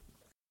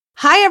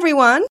Hi,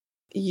 everyone.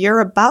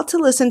 You're about to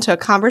listen to a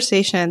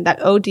conversation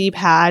that ODEEP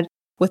had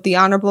with the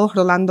Honorable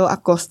Rolando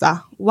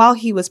Acosta while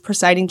he was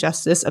presiding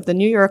justice of the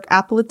New York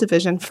Appellate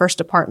Division First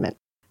Department.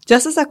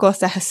 Justice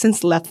Acosta has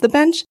since left the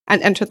bench and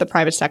entered the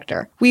private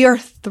sector. We are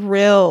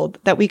thrilled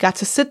that we got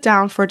to sit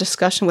down for a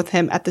discussion with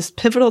him at this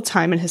pivotal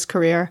time in his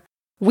career.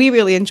 We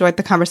really enjoyed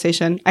the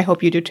conversation. I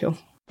hope you do too.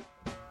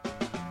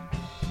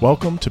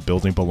 Welcome to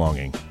Building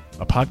Belonging,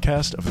 a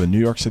podcast of the New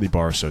York City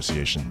Bar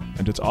Association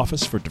and its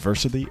Office for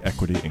Diversity,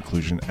 Equity,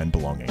 Inclusion, and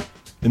Belonging.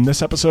 In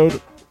this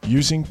episode,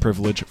 Using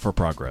Privilege for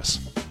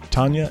Progress,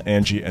 Tanya,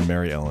 Angie, and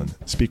Mary Ellen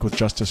speak with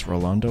Justice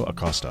Rolando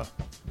Acosta,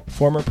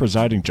 former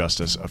presiding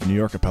justice of New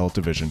York Appellate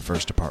Division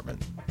First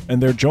Department,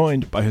 and they're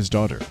joined by his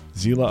daughter,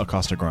 Zila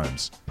Acosta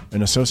Grimes,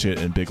 an associate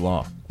in Big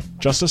Law.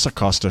 Justice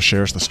Acosta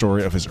shares the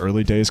story of his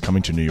early days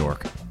coming to New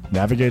York,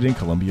 navigating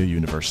Columbia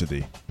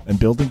University, and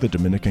building the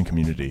Dominican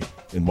community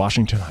in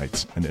Washington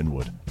Heights and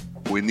Inwood.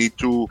 We need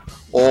to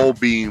all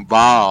be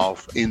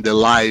involved in the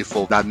life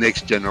of that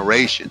next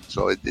generation.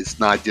 So it's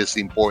not just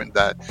important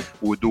that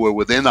we do it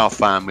within our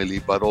family,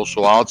 but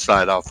also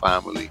outside our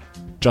family.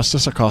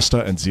 Justice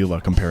Acosta and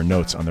Zila compare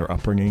notes on their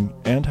upbringing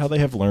and how they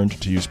have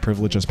learned to use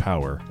privilege as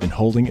power in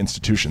holding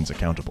institutions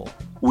accountable.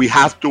 We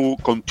have to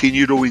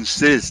continue to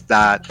insist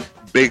that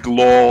big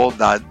law,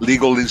 that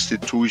legal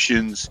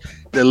institutions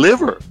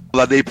deliver,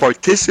 that they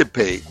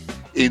participate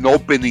in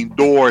opening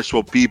doors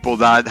for people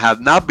that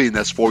have not been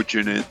as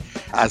fortunate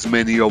as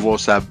many of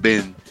us have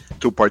been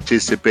to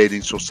participate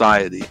in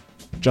society.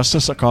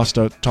 Justice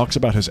Acosta talks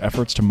about his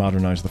efforts to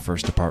modernize the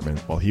First Department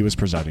while he was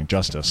presiding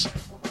justice,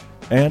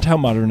 and how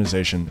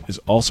modernization is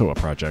also a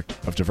project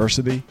of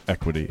diversity,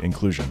 equity,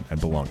 inclusion,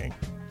 and belonging.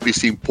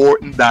 It's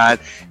important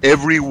that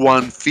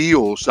everyone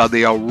feels that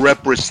they are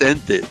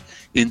represented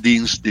in the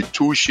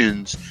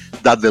institutions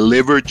that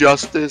deliver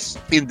justice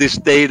in this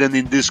state and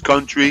in this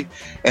country,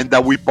 and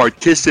that we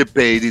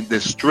participate in the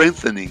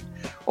strengthening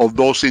of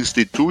those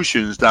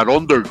institutions that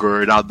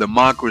undergird our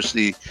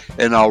democracy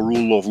and our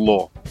rule of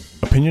law.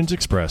 Opinions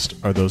expressed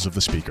are those of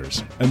the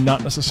speakers, and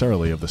not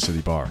necessarily of the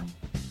City Bar.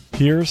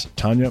 Here's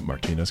Tanya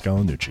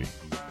Martinez-Galanucci.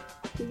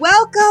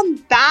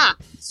 Welcome back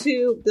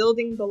to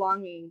Building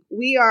Belonging.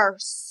 We are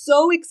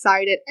so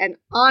excited and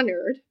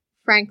honored,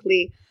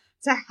 frankly,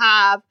 to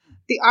have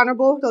the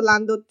Honorable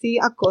Rolando T.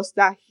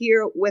 Acosta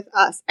here with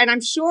us. And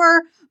I'm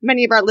sure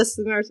many of our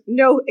listeners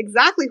know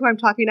exactly who I'm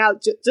talking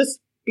about just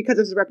because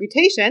of his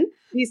reputation.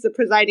 He's the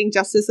presiding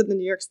justice of the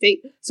New York State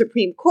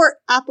Supreme Court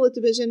Appellate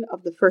Division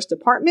of the First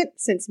Department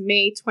since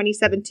May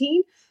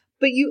 2017.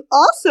 But you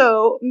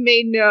also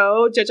may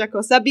know Judge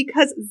Acosta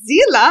because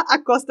Zila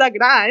Acosta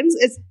Grimes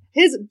is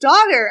his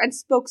daughter and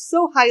spoke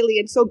so highly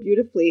and so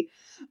beautifully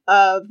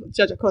of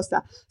Judge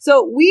Acosta.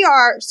 So we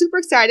are super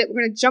excited.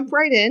 We're going to jump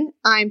right in.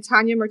 I'm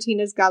Tanya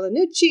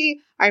Martinez-Galanucci.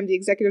 I'm the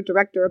executive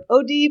director of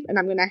ODEEP, and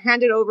I'm going to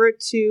hand it over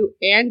to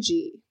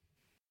Angie.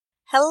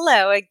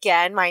 Hello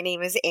again. My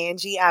name is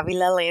Angie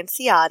Avila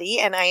Lanciotti,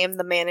 and I am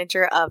the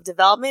manager of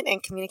development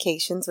and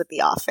communications with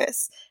the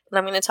office. And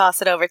I'm going to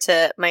toss it over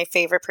to my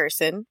favorite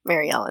person,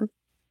 Mary Ellen.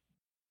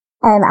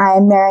 And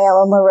I'm Mary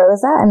Ellen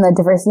LaRosa. I'm the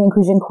diversity and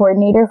inclusion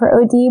coordinator for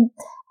ODEEP.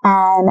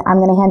 And I'm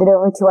going to hand it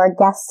over to our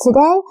guest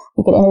today.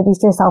 You can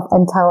introduce yourself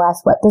and tell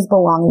us, what does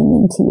belonging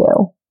mean to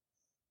you?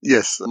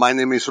 Yes, my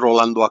name is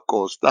Rolando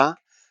Acosta.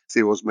 As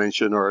it was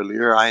mentioned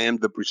earlier, I am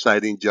the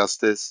presiding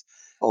justice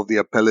of the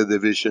Appellate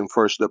Division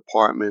First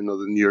Department of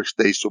the New York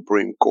State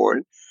Supreme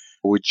Court,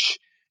 which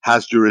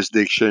has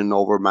jurisdiction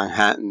over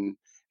Manhattan,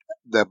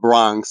 the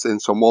Bronx,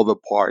 and some other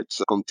parts,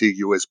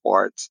 contiguous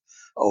parts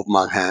of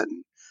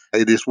Manhattan.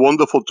 It is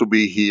wonderful to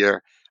be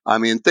here. I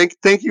mean,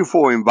 thank you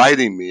for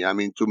inviting me. I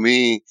mean, to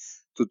me,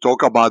 to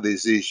talk about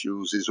these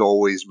issues is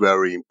always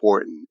very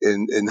important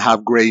and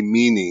have great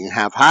meaning,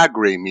 have had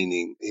great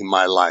meaning in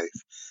my life.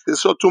 And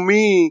so to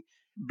me,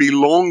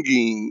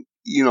 belonging,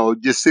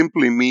 just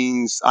simply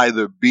means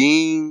either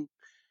being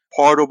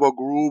part of a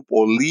group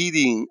or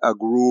leading a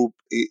group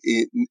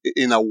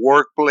in a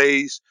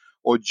workplace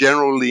or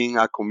generally in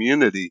a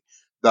community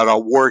that are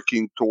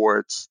working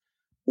towards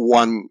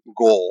one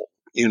goal.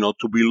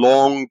 To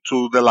belong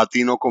to the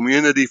Latino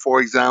community, for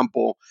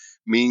example,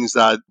 means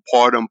that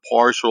part and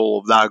parcel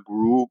of that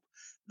group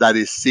that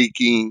is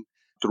seeking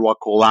through a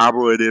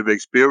collaborative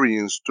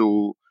experience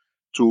to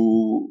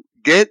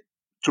get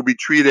to be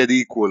treated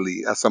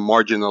equally as a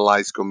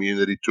marginalized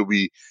community,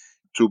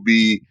 to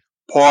be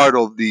part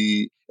of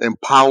the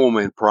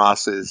empowerment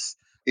process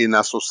in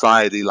a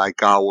society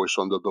like ours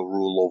under the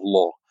rule of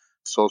law.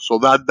 So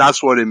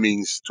that's what it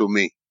means to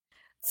me.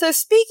 So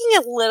speaking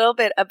a little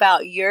bit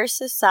about your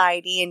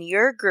society and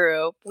your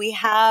group, we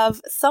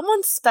have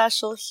someone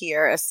special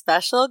here, a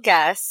special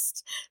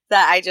guest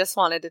that I just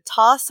wanted to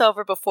toss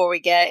over before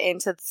we get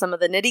into some of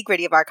the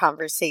nitty-gritty of our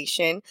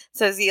conversation.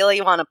 So Zila,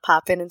 you want to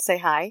pop in and say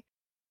hi?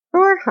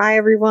 Sure. Hi,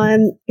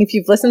 everyone. If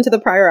you've listened to the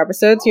prior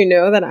episodes, you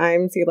know that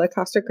I'm Zila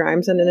Acosta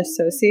Grimes and an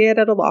associate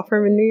at a law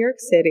firm in New York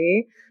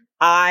City.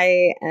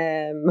 I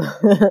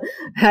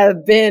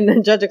have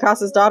been Judge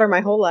Acosta's daughter my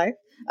whole life.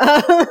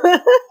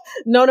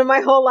 known him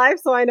my whole life,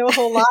 so I know a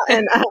whole lot.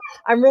 And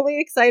I'm really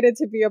excited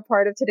to be a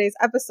part of today's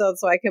episode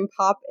so I can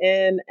pop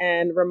in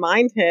and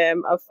remind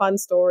him of fun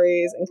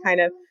stories and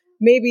kind of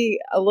maybe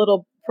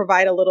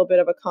provide a little bit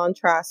of a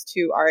contrast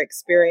to our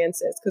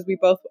experiences. Because we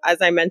both,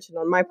 as I mentioned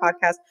on my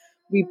podcast,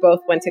 we both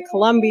went to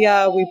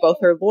Columbia. We both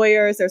are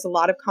lawyers. There's a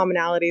lot of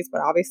commonalities,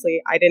 but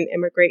obviously I didn't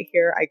immigrate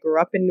here. I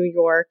grew up in New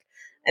York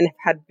and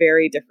have had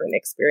very different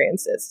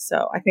experiences.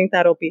 So I think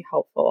that'll be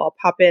helpful. I'll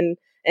pop in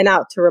and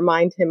out to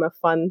remind him of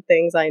fun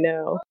things I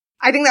know.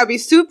 I think that would be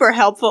super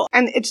helpful.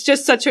 And it's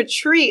just such a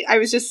treat. I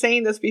was just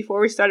saying this before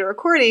we started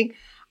recording.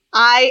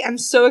 I am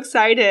so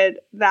excited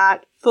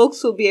that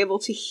folks will be able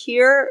to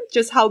hear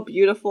just how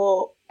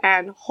beautiful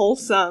and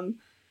wholesome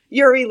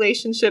your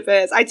relationship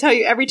is. I tell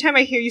you, every time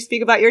I hear you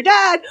speak about your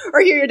dad or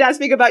hear your dad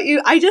speak about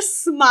you, I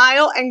just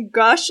smile and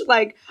gush.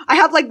 Like I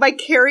have like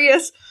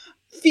vicarious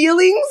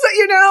feelings,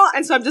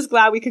 and so I'm just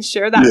glad we can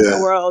share that in the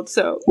world.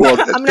 So well,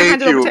 I'm going to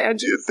hand it over to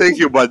Andrew. Thank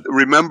you. But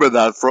remember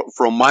that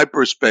from my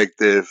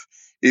perspective,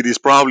 it is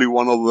probably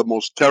one of the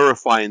most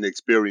terrifying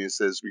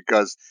experiences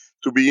because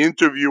to be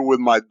interviewed with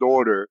my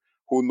daughter,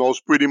 who knows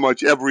pretty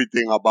much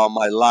everything about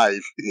my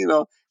life,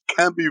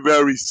 can be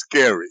very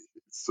scary.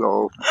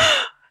 So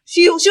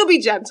she'll be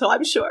gentle,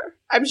 I'm sure.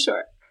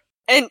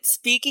 And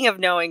speaking of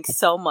knowing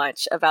so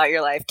much about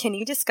your life, can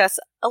you discuss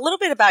a little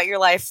bit about your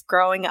life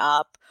growing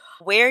up?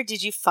 Where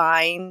did you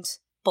find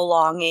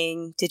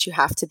belonging? Did you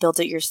have to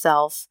build it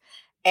yourself?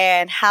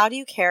 And how do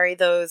you carry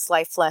those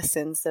life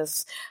lessons,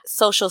 those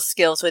social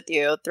skills with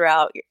you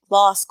throughout your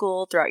law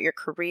school, throughout your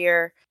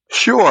career?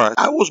 Sure.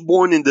 I was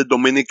born in the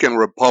Dominican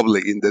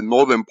Republic, in the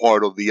northern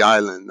part of the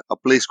island, a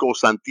place called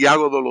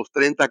Santiago de los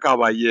Treinta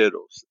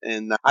Caballeros.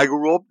 And I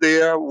grew up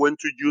there, went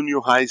to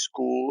junior high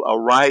school,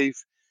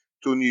 arrived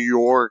to New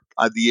York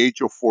at the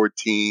age of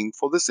 14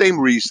 for the same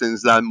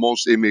reasons that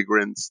most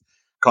immigrants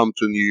come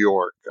to New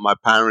York. My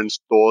parents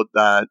thought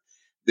that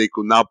they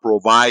could not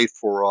provide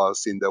for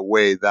us in the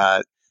way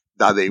that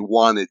they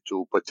wanted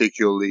to,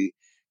 particularly,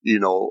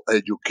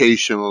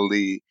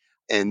 educationally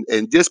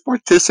and just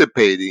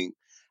participating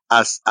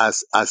as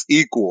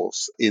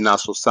equals in a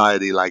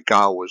society like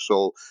ours.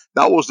 So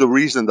that was the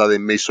reason that they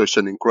made such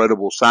an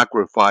incredible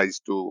sacrifice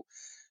to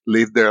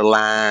leave their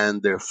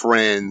land, their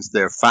friends,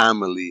 their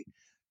family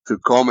to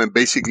come and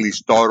basically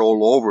start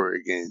all over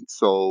again.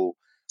 So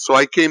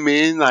I came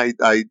in, I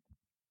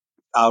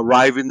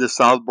arrived in the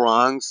South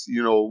Bronx,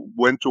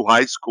 went to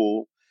high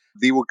school,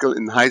 DeWitt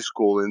in high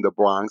school in the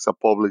Bronx, a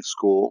public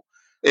school,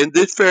 and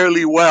did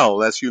fairly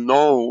well. As you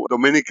know,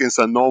 Dominicans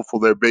are known for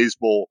their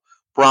baseball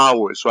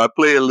prowess. So I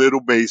played a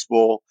little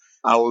baseball.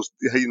 I was,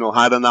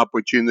 had an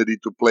opportunity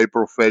to play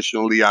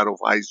professionally out of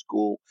high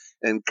school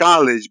and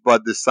college,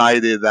 but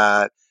decided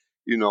that,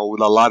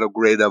 with a lot of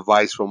great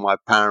advice from my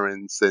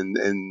parents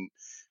and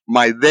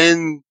my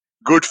then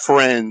good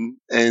friend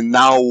and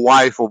now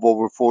wife of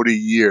over 40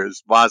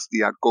 years,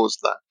 Vasti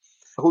Acosta,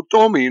 who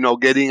told me,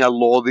 getting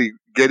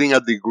a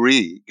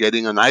degree,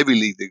 getting an Ivy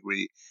League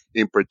degree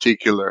in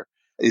particular,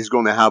 is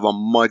going to have a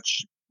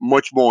much,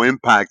 much more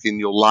impact in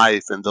your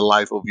life and the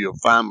life of your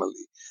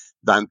family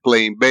than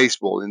playing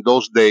baseball. In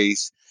those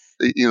days,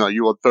 you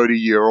were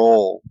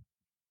 30-year-old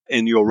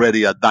and you're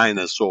already a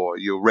dinosaur.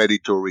 You're ready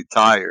to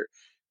retire.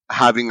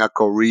 Having a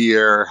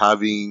career,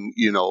 having,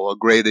 a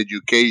great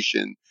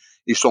education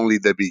is only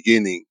the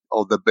beginning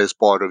of the best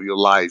part of your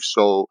life.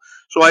 So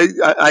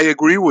I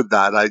agree with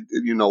that. I,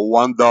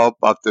 wound up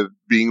after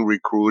being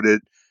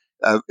recruited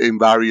in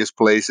various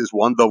places,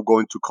 wound up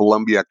going to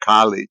Columbia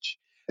College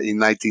in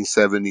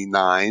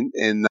 1979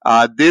 and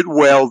did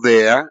well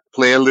there,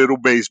 play a little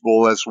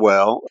baseball as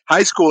well.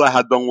 High school, I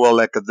had done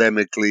well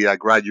academically. I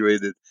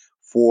graduated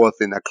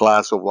fourth in a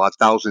class of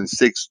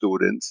 1,006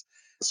 students.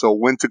 So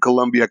went to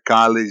Columbia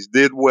College,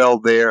 did well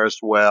there as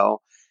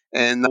well.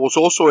 And I was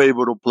also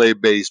able to play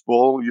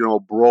baseball,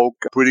 broke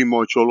pretty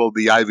much all of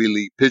the Ivy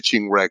League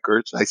pitching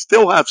records. I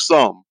still have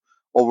some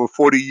over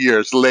 40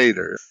 years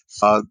later.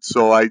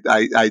 So I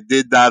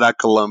did that at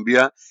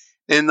Columbia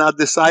and I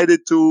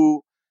decided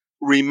to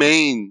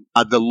remain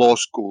at the law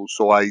school.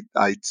 So I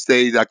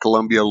stayed at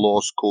Columbia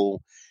Law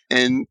School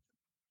and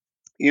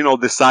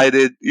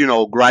decided,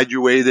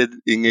 graduated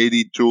in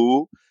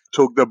 82,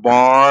 took the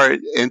bar,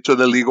 entered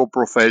the legal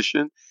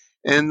profession,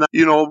 and,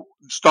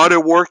 started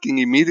working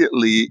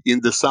immediately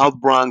in the South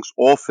Bronx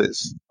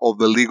office of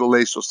the Legal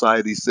Aid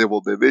Society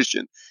Civil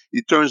Division.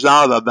 It turns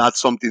out that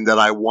that's something that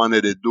I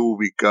wanted to do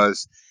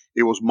because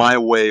it was my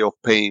way of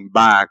paying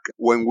back.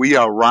 When we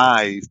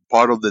arrived,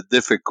 part of the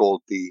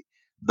difficulty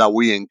that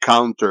we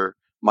encountered,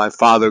 my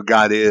father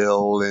got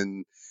ill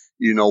and,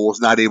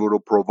 was not able to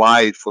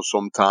provide for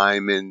some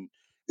time. And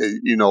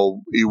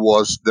it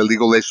was the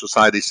Legal Aid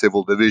Society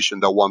Civil Division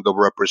that wound up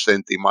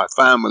representing my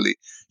family.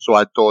 So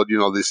I thought,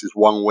 this is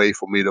one way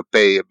for me to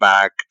pay it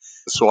back.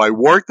 So I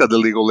worked at the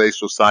Legal Aid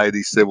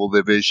Society Civil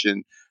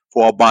Division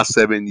for about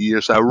 7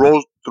 years. I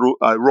rose through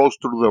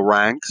the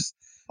ranks,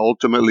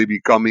 ultimately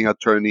becoming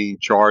attorney in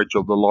charge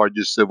of the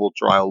largest civil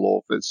trial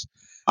office.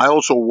 I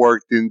also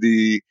worked in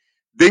the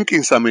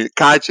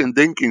Catch and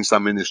Dinkins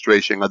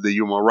administration at the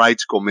Human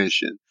Rights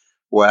Commission.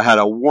 where I had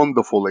a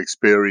wonderful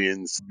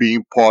experience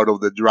being part of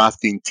the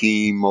drafting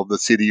team of the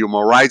City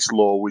Human Rights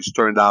Law, which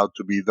turned out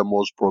to be the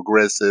most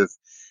progressive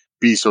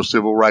piece of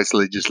civil rights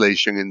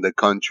legislation in the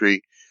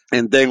country.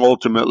 And then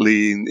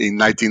ultimately in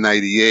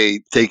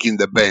 1998, taking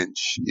the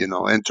bench,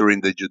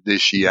 entering the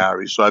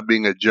judiciary. So I've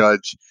been a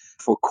judge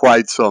for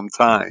quite some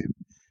time.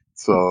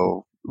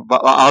 So,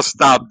 but I'll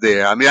stop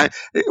there. I mean,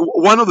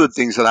 one of the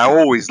things that I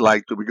always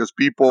like to, because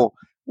people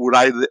would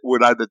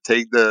either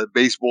take the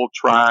baseball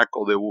track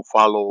or they will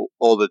follow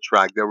other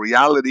track. The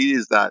reality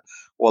is that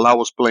while I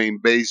was playing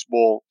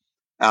baseball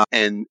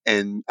and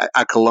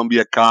at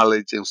Columbia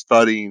College and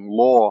studying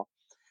law,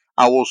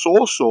 I was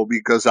also,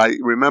 because I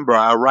remember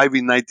I arrived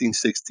in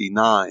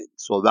 1969,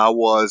 so that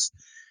was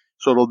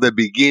sort of the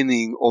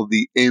beginning of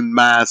the en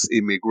masse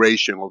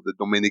immigration of the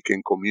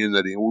Dominican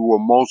community. We were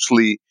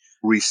mostly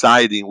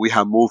residing. We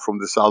had moved from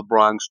the South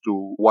Bronx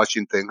to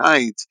Washington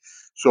Heights.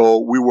 So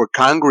we were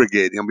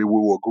congregating. I mean,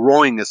 we were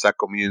growing as a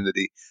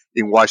community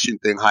in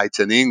Washington Heights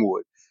and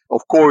Inwood.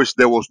 Of course,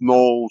 there was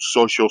no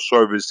social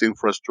service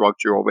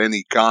infrastructure of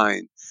any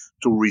kind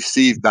to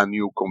receive that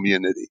new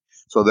community.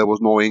 So there was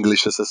no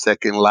English as a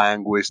second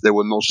language. There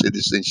were no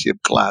citizenship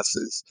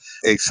classes,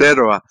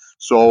 etc.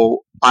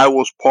 So I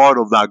was part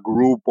of that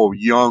group of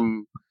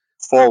young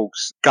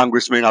folks.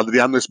 Congressman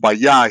Adriano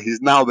Espaillat, he's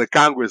now the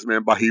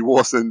congressman, but he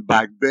wasn't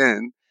back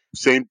then.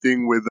 Same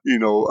thing with,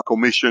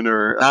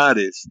 Commissioner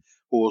Addis,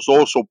 who was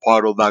also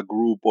part of that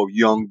group of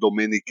young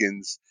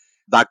Dominicans.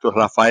 Dr.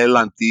 Rafael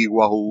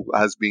Antigua, who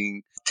has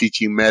been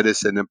teaching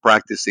medicine and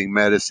practicing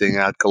medicine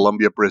at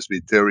Columbia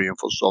Presbyterian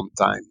for some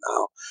time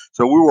now.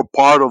 So we were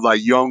part of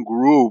that young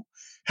group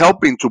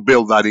helping to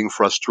build that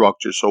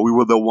infrastructure. So we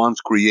were the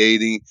ones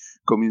creating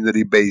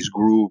community-based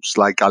groups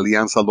like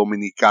Alianza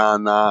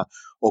Dominicana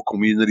or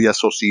Community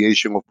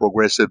Association of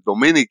Progressive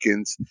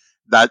Dominicans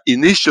that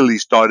initially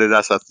started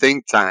as a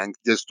think tank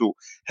just to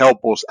help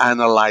us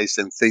analyze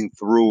and think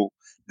through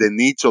the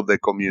needs of the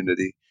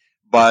community.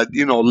 But,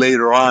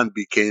 later on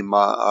became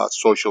a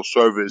social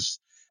service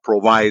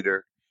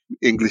provider,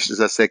 English as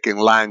a second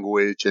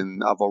language,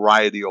 and a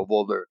variety of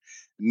other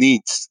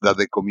needs that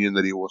the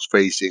community was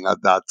facing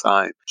at that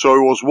time. So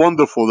it was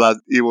wonderful that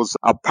it was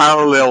a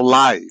parallel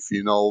life,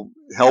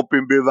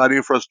 helping build that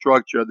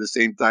infrastructure at the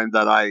same time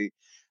that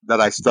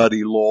I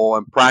study law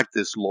and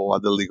practice law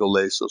at the Legal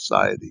Aid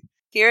Society.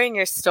 Hearing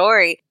your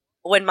story,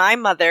 when my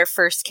mother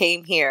first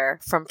came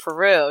here from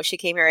Peru, she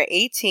came here at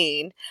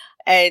 18,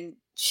 and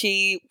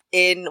she,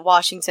 in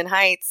Washington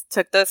Heights,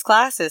 took those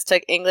classes,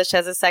 took English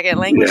as a second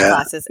language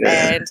classes.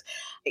 Yeah. And,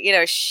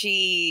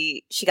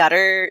 she got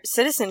her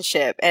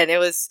citizenship, and it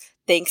was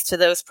thanks to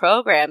those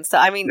programs. So,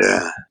 I mean,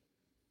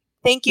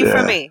 thank you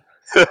for me.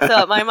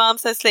 So my mom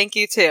says thank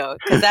you too,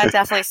 because that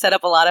definitely set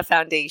up a lot of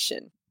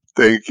foundation.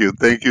 Thank you.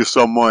 Thank you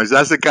so much.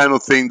 That's the kind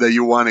of thing that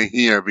you want to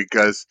hear,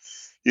 because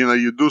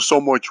you do so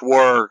much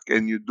work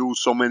and you do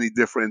so many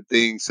different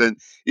things. And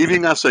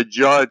even as a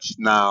judge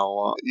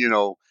now,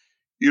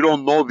 you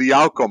don't know the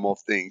outcome of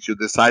things. You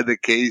decide the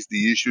case,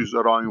 the issues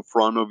that are in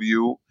front of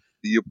you,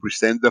 you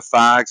present the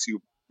facts, you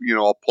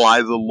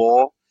apply the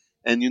law,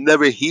 and you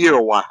never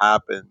hear what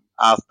happened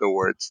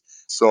afterwards.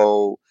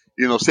 So,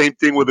 same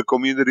thing with the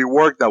community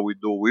work that we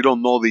do. We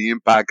don't know the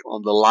impact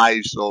on the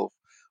lives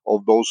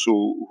of those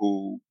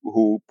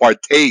who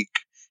partake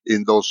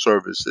in those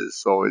services.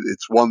 So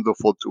it's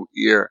wonderful to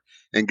hear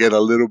and get a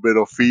little bit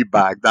of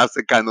feedback. That's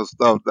the kind of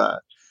stuff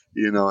that,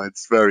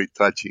 it's very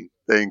touching.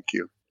 Thank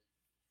you.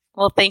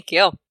 Well, thank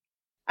you.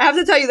 I have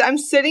to tell you that I'm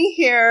sitting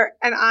here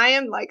and I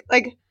am like,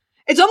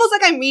 it's almost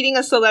like I'm meeting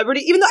a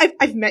celebrity, even though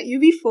I've met you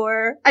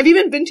before. I've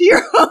even been to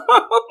your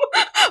home,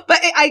 but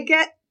I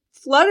get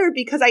fluttered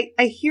because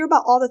I hear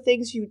about all the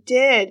things you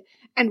did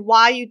and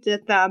why you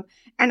did them.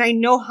 And I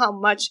know how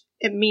much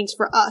it means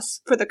for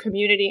us, for the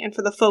community, and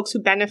for the folks who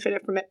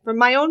benefited from it. From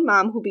my own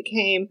mom, who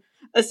became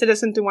a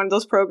citizen through one of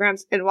those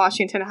programs in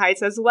Washington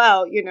Heights as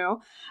well,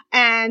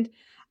 And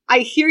I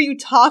hear you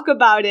talk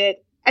about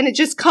it, and it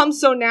just comes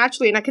so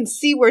naturally. And I can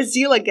see where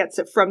Zila gets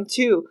it from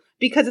too,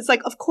 because it's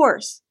like, of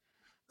course,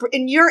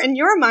 in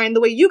your mind,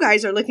 the way you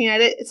guys are looking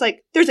at it, it's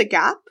like, there's a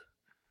gap.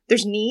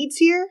 There's needs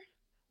here.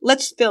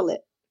 Let's fill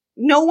it.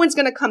 No one's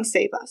going to come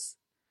save us.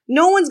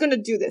 No one's going to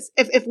do this.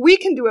 If we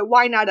can do it,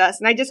 why not us?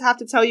 And I just have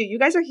to tell you, you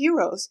guys are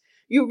heroes.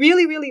 You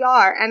really, really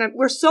are. And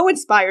we're so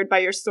inspired by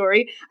your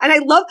story. And I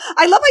love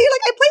how you're like,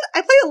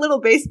 I play a little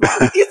baseball.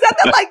 You said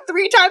that like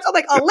 3 times. I'm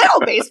like, a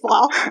little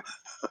baseball.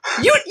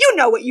 You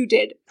know what you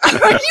did.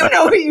 You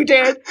know what you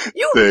did.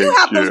 You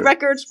have those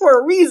records for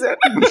a reason.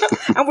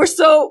 And we're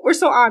so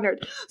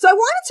honored. So I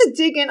wanted to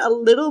dig in a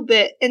little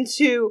bit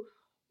into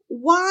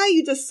why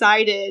you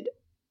decided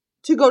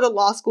to go to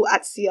law school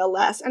at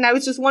CLS. And I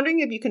was just wondering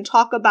if you can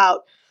talk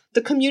about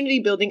the community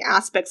building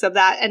aspects of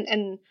that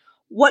and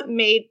what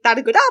made that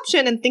a good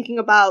option, and thinking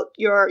about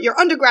your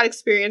undergrad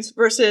experience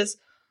versus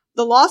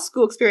the law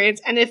school experience.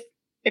 And if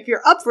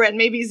you're up for it,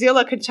 maybe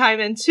Zila can chime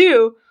in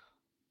too,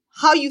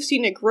 how you've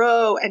seen it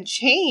grow and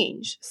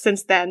change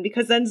since then,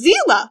 because then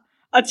Zila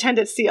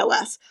attended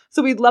CLS.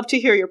 So we'd love to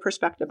hear your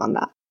perspective on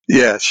that.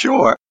 Yeah,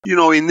 sure.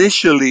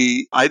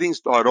 Initially, I didn't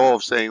start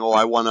off saying, oh,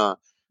 I want to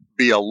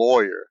be a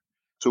lawyer.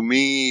 To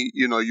me,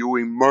 you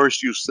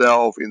immerse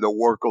yourself in the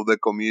work of the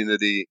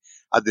community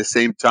at the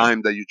same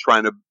time that you're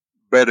trying to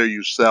better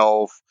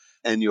yourself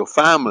and your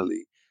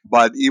family.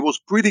 But it was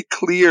pretty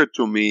clear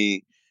to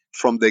me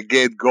from the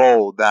get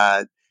go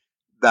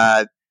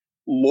that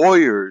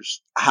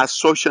lawyers has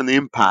such an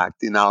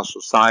impact in our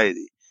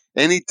society.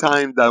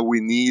 Anytime that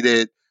we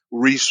needed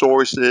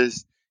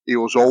resources, it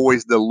was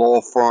always the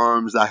law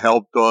firms that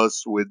helped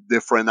us with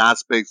different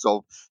aspects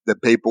of the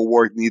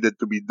paperwork needed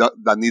to be done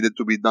that needed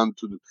to be done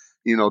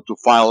to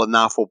file a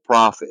not for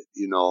profit,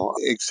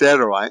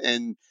 etc.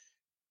 And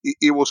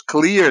it was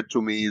clear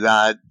to me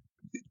that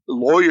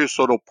lawyers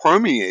sort of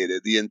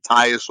permeated the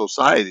entire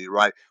society,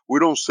 right? We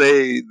don't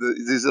say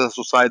this is a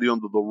society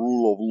under the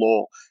rule of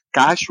law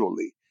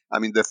casually. I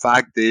mean, the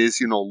fact is,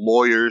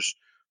 lawyers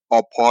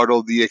are part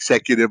of the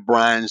executive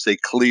branch. They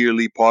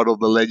clearly part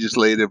of the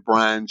legislative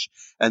branch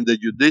and the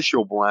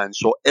judicial branch.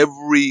 So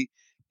every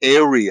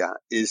area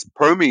is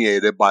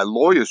permeated by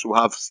lawyers who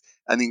have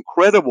an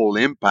incredible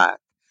impact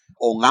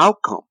on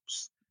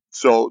outcomes.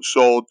 So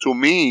to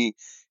me,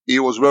 it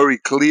was very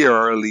clear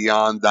early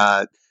on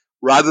that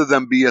rather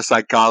than be a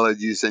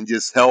psychologist and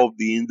just help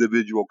the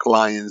individual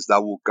clients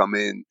that will come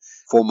in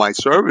for my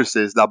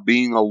services, that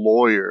being a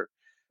lawyer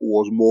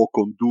was more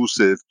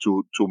conducive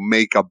to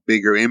make a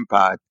bigger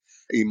impact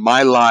in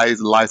my life,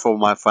 the life of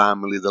my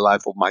family, the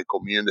life of my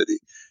community.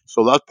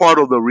 So that's part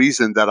of the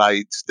reason that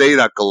I stayed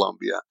at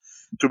Columbia.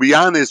 To be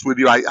honest with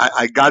you,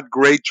 I got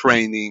great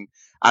training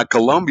at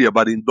Columbia,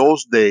 but in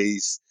those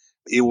days,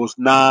 it was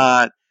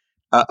not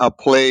a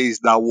place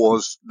that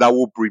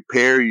will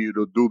prepare you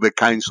to do the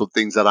kinds of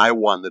things that I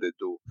wanted to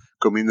do.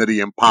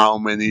 Community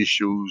empowerment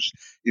issues,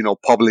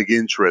 public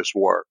interest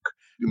work.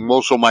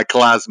 Most of my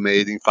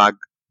classmates, in fact,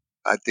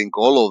 I think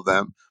all of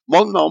them,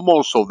 no,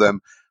 most of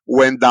them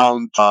went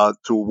down to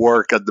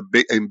work at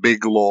in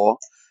big law,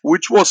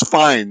 which was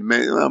fine.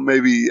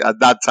 Maybe at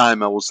that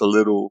time I was a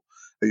little,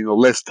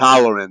 less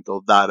tolerant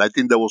of that. I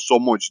think there was so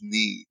much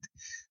need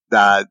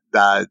that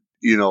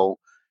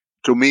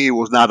to me it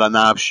was not an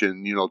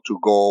option, to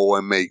go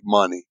and make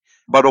money.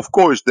 But of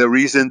course, the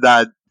reason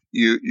that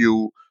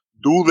you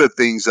do the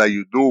things that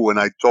you do, when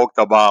I talked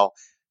about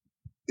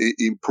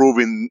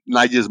improving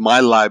not just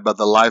my life but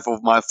the life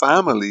of my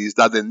family, is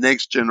that the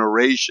next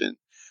generation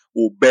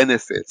will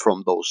benefit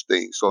from those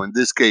things. So in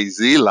this case,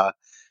 Zila,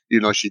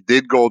 she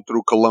did go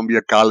through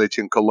Columbia College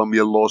and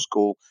Columbia Law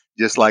School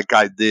just like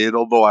I did,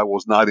 although I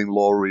was not in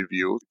law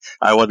review.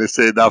 I want to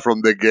say that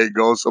from the get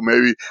go. So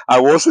maybe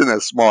I wasn't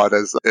as smart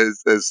as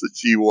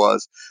she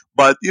was.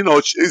 But,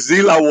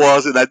 Zila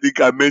was, and I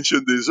think I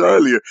mentioned this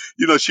earlier,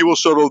 she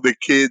was sort of the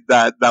kid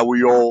that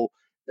we all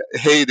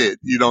hated,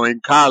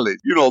 in college.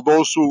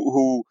 Those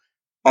who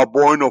are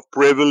born of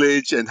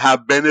privilege and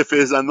have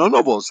benefits that none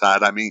of us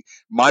had. I mean,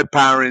 my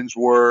parents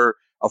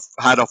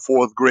had a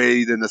fourth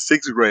grade and a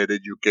sixth grade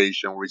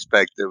education,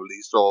 respectively.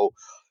 So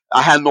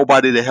I had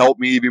nobody to help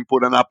me even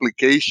put an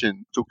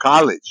application to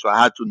college. So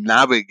I had to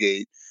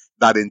navigate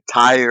that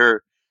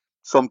entire,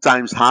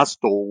 sometimes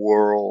hostile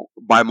world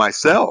by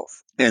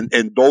myself. And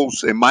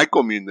those in my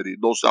community,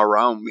 those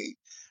around me,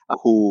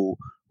 who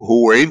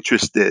were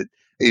interested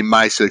in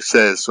my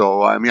success.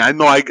 So I mean, I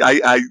know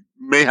I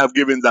may have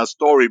given that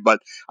story,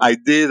 but I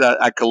did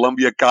at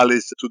Columbia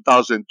College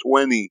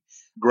 2020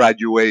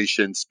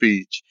 graduation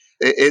speech.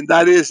 And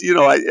that is,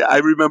 I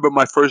remember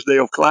my first day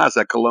of class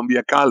at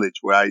Columbia College,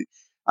 where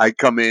I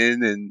come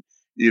in and,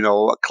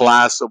 a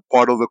class, a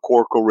part of the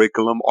core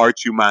curriculum,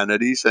 arts,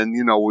 humanities, and,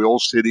 we're all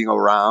sitting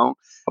around,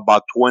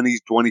 about 20,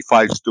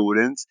 25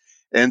 students.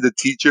 And the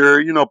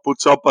teacher,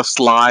 puts up a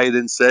slide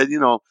and said,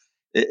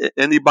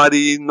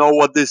 anybody know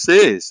what this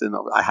is? And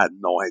I had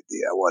no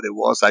idea what it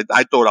was. I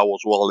thought I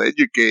was well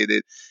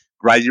educated,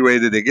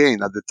 graduated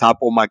again at the top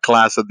of my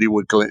class at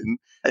DeWitt Clinton,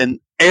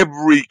 and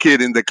every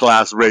kid in the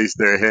class raised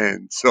their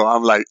hand. So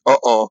I'm like,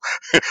 uh-oh,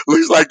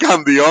 looks like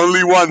I'm the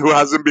only one who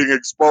hasn't been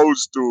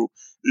exposed to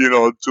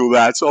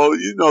that. So,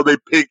 they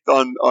picked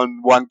on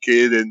one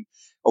kid, and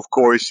of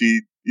course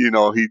he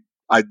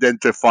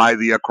identified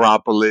the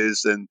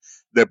Acropolis and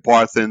the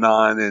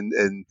Parthenon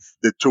and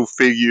the two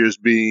figures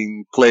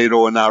being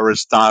Plato and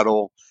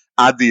Aristotle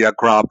at the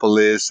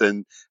Acropolis,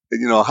 and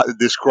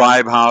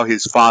describe how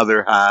his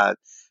father had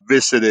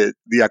visited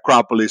the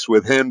Acropolis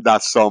with him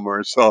that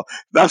summer. So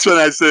that's when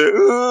I said,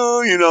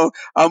 oh,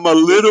 I'm a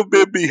little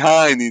bit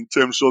behind in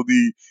terms of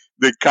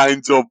the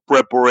kinds of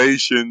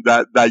preparation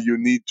that you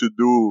need to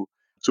do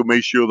to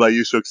make sure that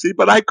you succeed.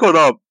 But I caught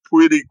up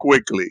pretty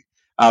quickly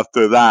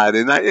after that,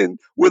 and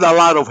with a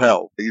lot of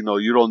help.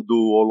 You don't do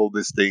all of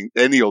these things,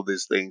 any of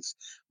these things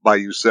by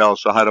yourself.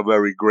 So I had a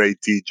very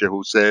great teacher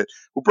who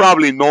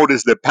probably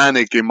noticed the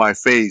panic in my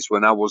face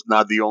when I was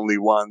not the only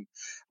one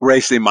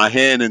raising my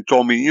hand, and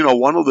told me,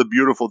 one of the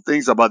beautiful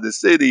things about the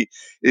city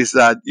is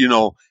that,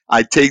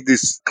 I take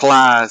this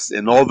class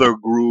and other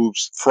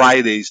groups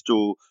Fridays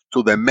to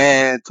the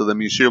Met, to the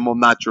Museum of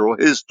Natural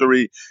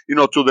History,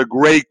 to the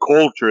great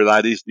culture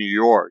that is New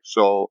York.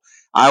 So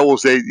I will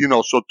say,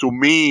 so to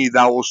me,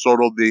 that was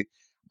sort of the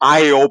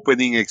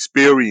eye-opening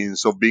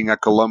experience of being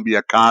at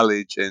Columbia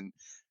College and,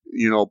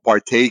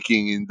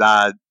 partaking in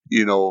that,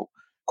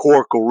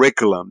 core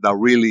curriculum that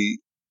really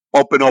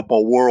opened up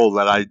a world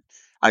that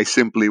I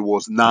simply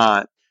was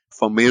not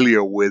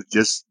familiar with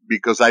just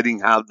because I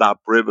didn't have that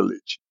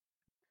privilege.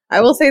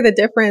 I will say the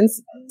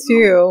difference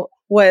too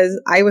was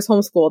I was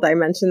homeschooled. I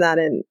mentioned that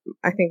in,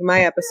 I think,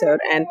 my episode.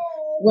 And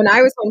when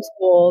I was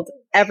homeschooled,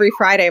 every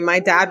Friday, my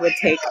dad would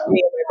take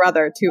me and my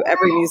brother to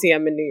every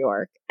museum in New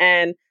York.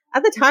 And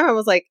at the time, I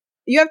was like,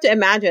 you have to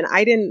imagine,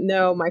 I didn't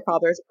know my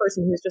father as a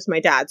person who was just my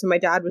dad. So my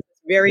dad was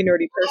this very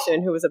nerdy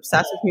person who was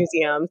obsessed with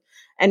museums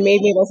and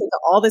made me listen to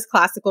all this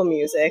classical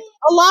music,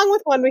 along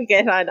with one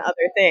weekend on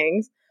other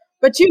things.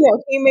 But, he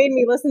made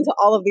me listen to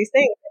all of these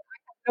things.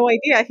 No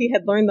idea he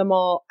had learned them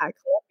all at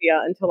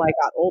Columbia until I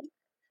got older.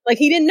 Like,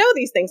 he didn't know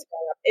these things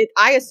growing up.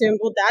 I assumed,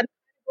 well, Dad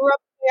grew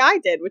up the way I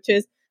did, which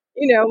is,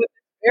 with a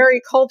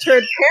very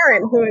cultured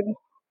parent who had,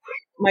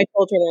 my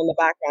children are in the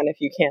background if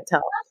you can't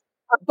tell.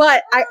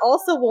 But I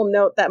also will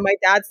note that my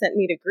dad sent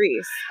me to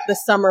Greece the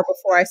summer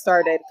before I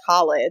started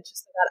college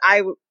so that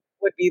I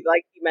would be,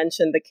 like you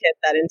mentioned, the kid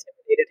that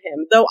intimidated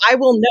him. Though I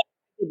will note,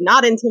 I did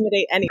not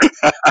intimidate anyone.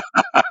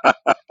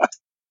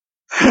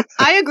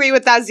 I agree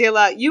with that,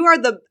 Zila. You are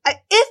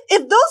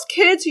if those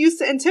kids who used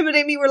to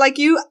intimidate me were like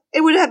you,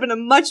 it would have been a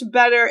much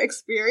better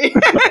experience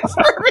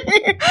for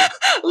me.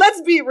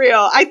 Let's be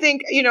real. I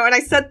think, and I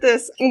said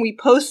this when we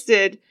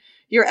posted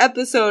your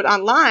episode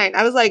online.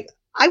 I was like,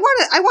 I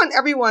want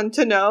everyone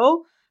to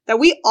know that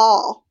we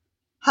all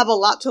have a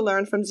lot to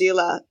learn from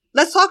Zila.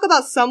 Let's talk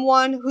about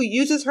someone who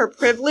uses her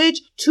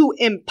privilege to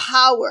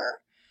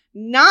empower,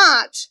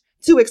 not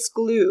to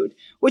exclude,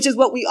 which is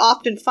what we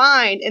often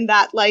find in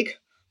that, like,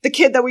 the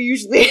kid that we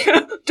usually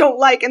don't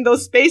like in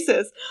those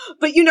spaces.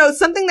 But,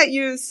 something that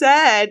you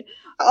said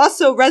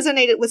also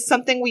resonated with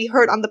something we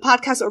heard on the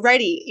podcast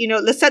already.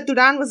 Lisette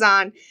Duran was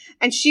on,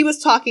 and she was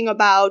talking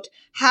about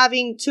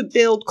having to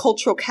build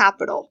cultural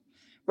capital,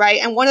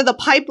 right? And one of the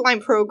pipeline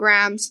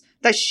programs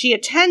that she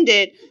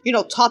attended,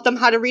 taught them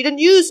how to read a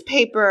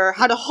newspaper,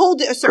 how to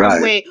hold it a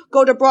certain way,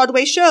 go to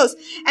Broadway shows.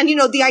 And,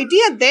 the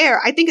idea there,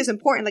 I think, is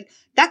important. Like,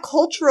 that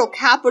cultural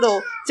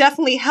capital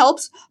definitely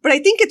helps, but I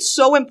think it's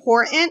so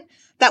important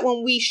that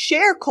when we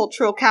share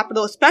cultural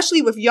capital,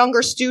 especially with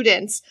younger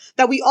students,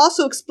 that we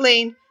also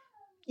explain,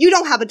 you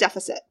don't have a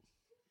deficit,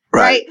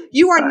 right?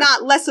 You are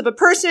not less of a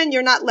person.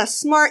 You're not less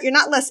smart. You're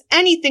not less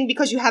anything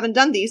because you haven't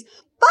done these.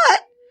 But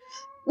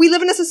we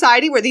live in a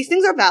society where these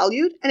things are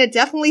valued, and it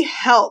definitely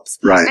helps.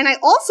 Right. And I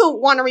also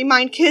want to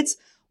remind kids,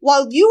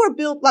 while they were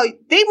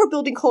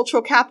building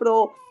cultural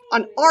capital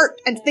on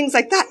art and things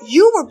like that,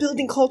 you were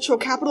building cultural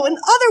capital in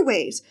other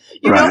ways.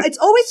 You know, it's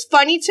always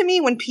funny to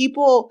me when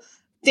people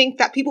think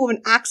that people with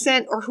an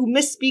accent or who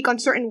misspeak on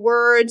certain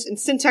words and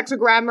syntax or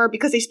grammar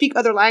because they speak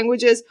other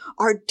languages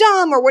are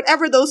dumb or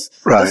whatever those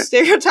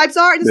stereotypes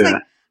are. And it's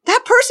like,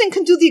 that person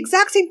can do the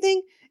exact same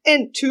thing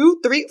in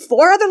 2, 3,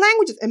 4 other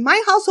languages. In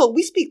my household,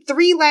 we speak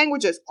 3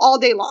 languages all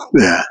day long.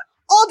 Yeah.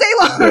 All day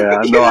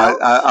long. Yeah,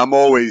 I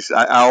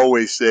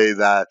always say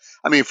that.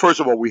 I mean, first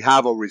of all, we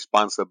have a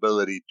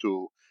responsibility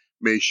to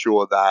make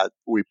sure that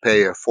we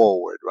pay it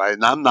forward, right?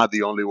 And I'm not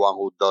the only one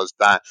who does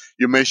that.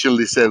 You mentioned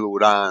Lisette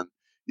Duran.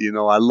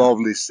 I love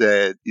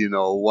Lisette,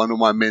 one of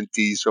my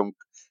mentees from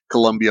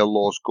Columbia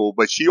Law School,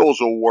 but she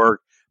also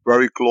worked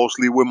very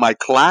closely with my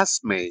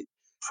classmate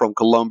from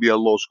Columbia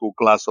Law School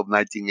class of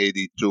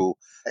 1982.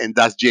 And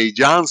that's Jay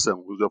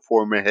Johnson, who's a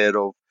former head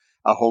of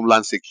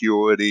Homeland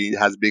Security,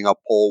 has been a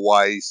Paul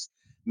Weiss,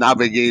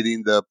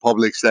 navigating the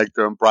public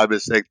sector and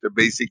private sector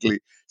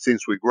basically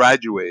since we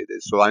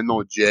graduated. So I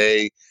know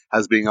Jay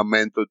has been a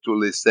mentor to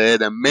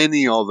Lisette and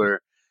many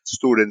other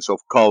students of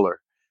color.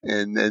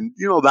 And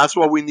that's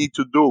what we need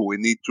to do. We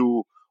need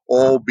to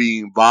all be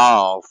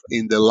involved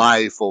in the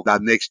life of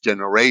that next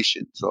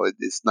generation. So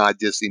it's not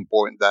just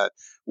important that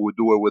we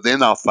do it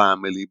within our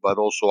family, but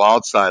also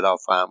outside our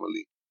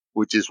family,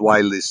 which is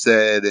why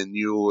Lisette and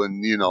you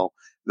and,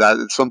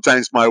 that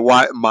sometimes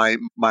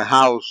my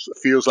house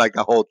feels like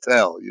a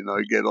hotel. You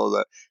get all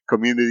the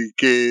community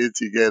kids,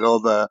 you get all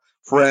the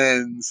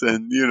friends,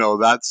 and,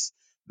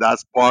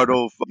 that's part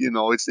of,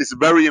 it's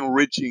very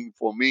enriching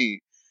for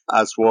me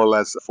as well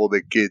as for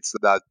the kids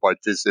that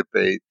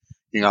participate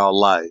in our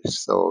lives.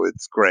 So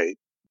it's great.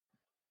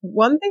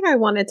 One thing I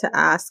wanted to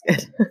ask,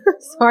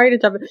 sorry to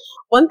jump in.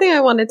 One thing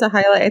I wanted to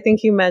highlight, I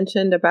think you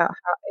mentioned about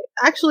how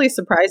it actually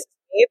surprised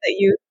me that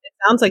it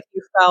sounds like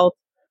you felt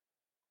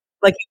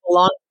like you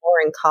belonged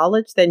more in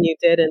college than you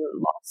did in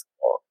law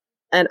school.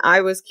 And I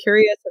was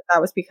curious if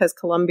that was because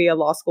Columbia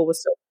Law School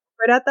was so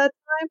corporate at that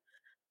time,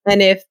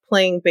 and if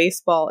playing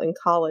baseball in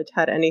college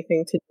had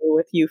anything to do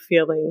with you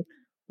feeling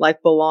like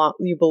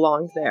you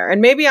belonged there. And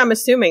maybe I'm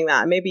assuming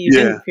that. Maybe you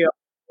didn't feel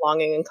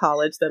belonging in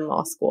college than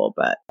law school,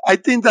 but I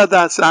think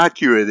that's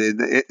accurate.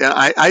 And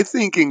I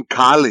think in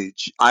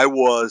college I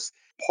was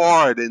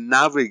part and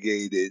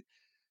navigated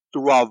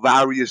throughout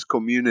various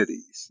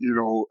communities.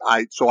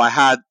 I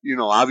had,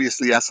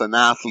 obviously as an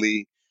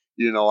athlete,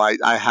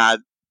 I had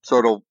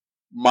sort of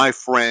my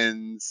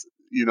friends,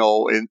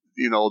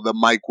 the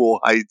Mike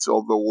Heights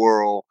of the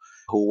world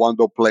who wound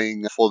up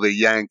playing for the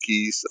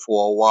Yankees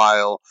for a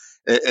while.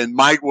 And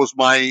Mike was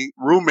my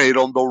roommate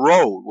on the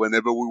road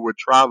whenever we were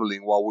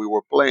traveling while we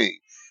were playing.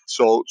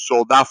 So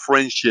that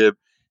friendship,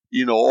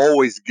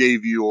 always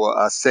gave you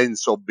a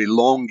sense of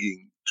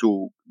belonging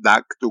to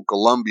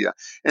Colombia.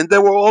 And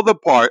there were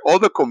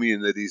other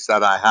communities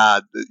that I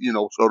had,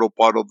 sort of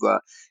part of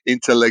the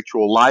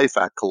intellectual life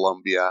at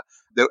Columbia.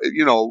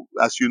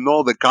 As you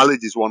know, the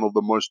college is one of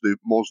the most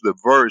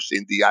diverse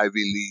in the Ivy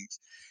Leagues,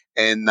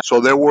 and so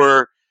there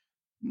were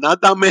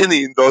not that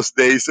many in those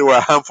days. There were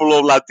a handful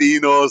of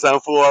Latinos, a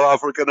handful of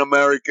African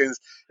Americans,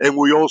 and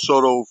we all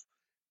sort of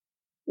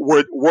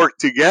would work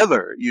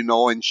together,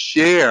 and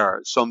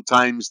share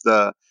sometimes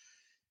the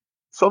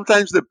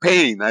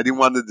pain. I didn't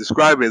want to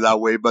describe it that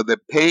way, but the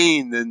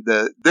pain and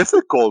the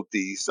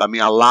difficulties. I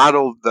mean, a lot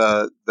of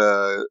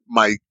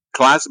my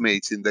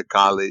classmates in the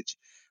college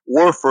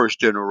were first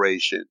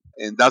generation,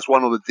 and that's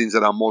one of the things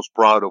that I'm most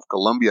proud of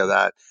Columbia,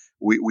 that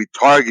we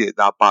target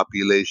that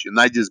population,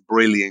 not just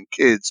brilliant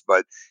kids,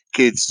 but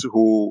kids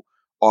who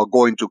are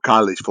going to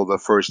college for the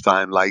first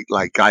time, like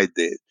I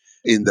did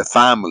in the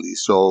family.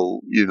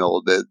 So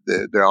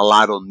there are a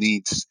lot of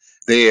needs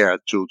there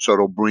to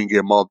sort of bring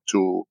them up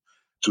to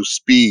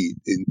speed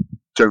in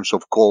terms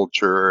of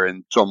culture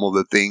and some of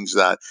the things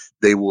that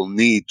they will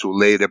need to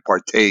later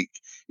partake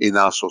in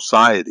our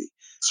society.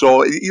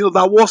 So,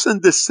 that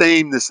wasn't the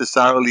same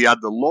necessarily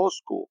at the law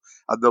school.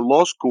 At the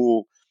law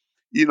school,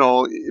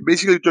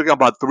 basically talking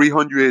about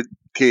 300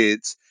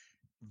 kids,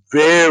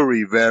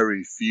 very,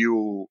 very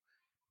few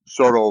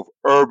sort of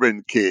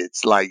urban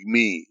kids like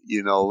me,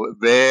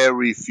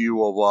 very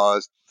few of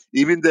us.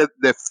 Even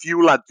the few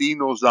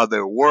Latinos that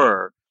there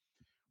were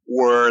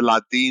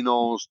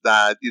Latinos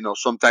that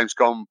sometimes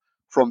come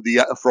from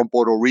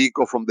Puerto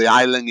Rico, from the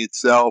island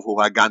itself,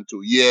 who had gone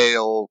to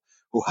Yale,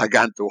 who had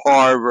gone to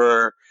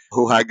Harvard,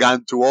 who had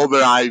gone to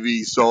other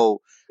Ivies.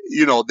 So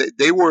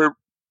they were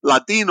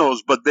Latinos,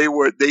 but they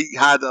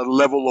had a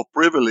level of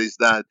privilege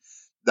that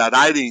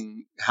I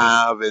didn't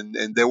have,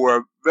 and there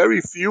were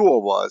very few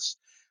of us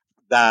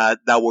that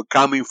were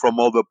coming from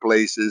other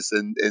places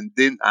and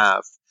didn't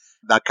have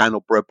that kind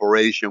of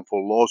preparation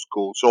for law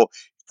school. So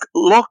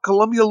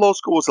Columbia Law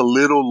School was a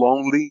little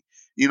lonely,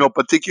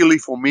 particularly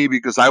for me,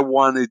 because I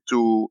wanted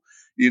to,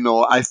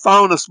 I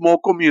found a small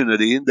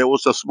community, and there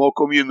was a small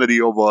community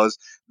of us,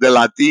 the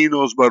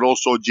Latinos, but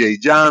also Jay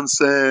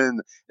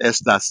Johnson,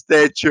 Esta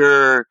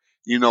Stetcher,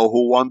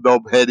 who wound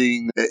up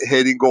heading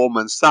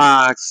Goldman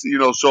Sachs,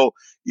 so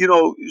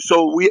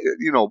we,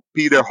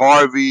 Peter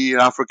Harvey,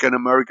 African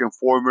American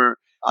former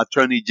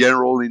Attorney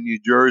General in New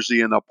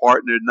Jersey and a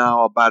partner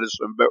now at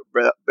Patterson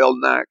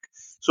Belknap.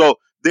 So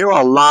there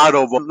are not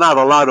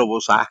a lot of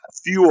us, a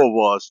few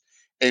of us,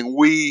 and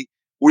we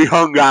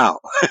hung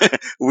out.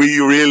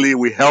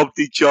 We helped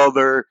each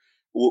other.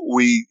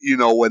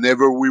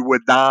 Whenever we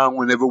were down,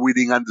 whenever we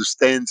didn't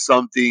understand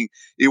something,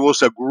 it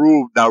was a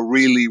group that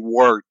really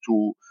worked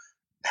to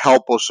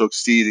help us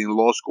succeed in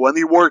law school, and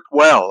it worked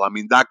well. I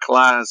mean, that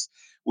class,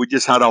 we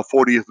just had our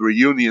 40th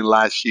reunion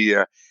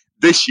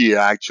this year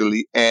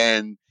actually,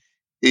 and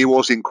it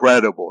was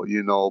incredible.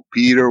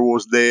 Peter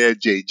was there,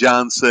 Jay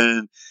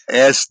Johnson,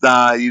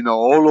 Esta,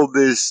 all of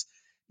this,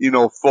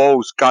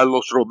 folks,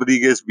 Carlos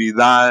Rodriguez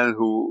Vidal,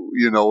 who,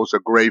 was a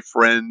great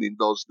friend in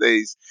those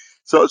days.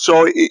 So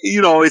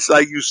it's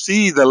like you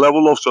see the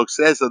level of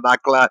success of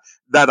that class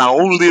that our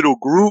own little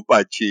group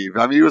achieved.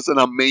 I mean, it was an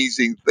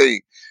amazing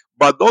thing.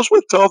 But those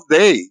were tough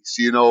days.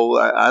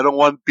 I don't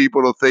want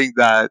people to think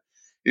that,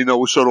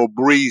 we sort of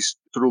breezed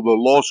through the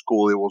law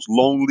school. It was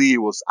lonely.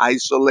 It was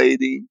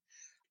isolating.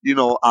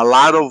 A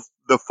lot of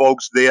the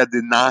folks there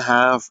did not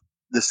have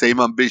the same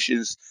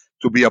ambitions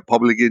to be a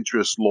public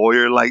interest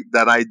lawyer like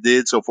that I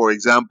did. So, for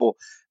example,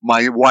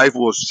 my wife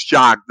was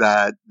shocked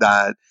that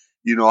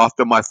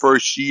after my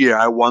first year,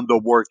 I wound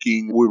up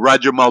working with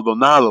Roger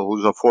Maldonado,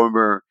 who's a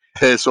former.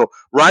 So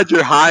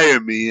Roger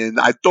hired me, and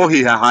I thought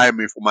he had hired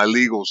me for my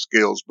legal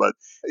skills, but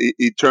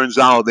it turns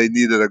out they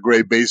needed a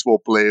great baseball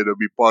player to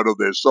be part of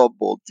their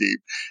softball team.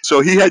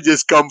 So he had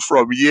just come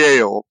from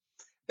Yale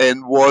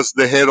and was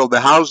the head of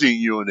the housing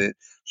unit.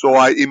 So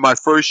in my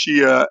first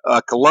year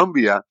at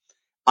Columbia,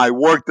 I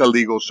worked at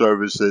Legal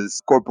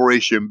Services,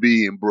 Corporation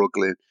B in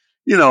Brooklyn,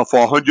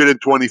 for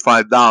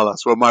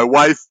 $125. When my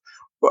wife,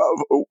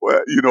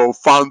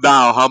 found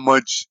out how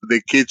much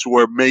the kids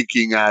were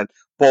making at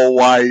Paul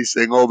Weiss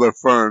and other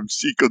firms,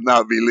 she could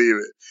not believe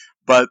it.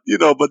 But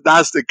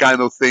that's the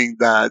kind of thing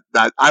that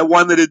I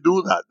wanted to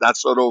do that.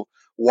 That's sort of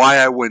why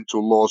I went to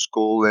law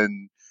school,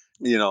 and,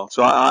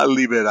 so I'll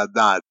leave it at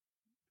that.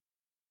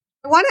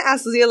 I want to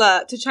ask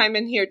Zila to chime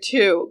in here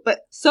too,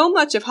 but so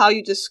much of how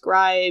you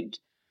described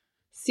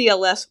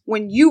CLS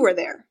when you were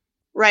there,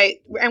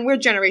 right? And we're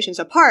generations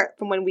apart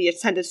from when we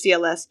attended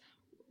CLS,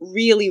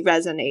 really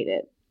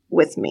resonated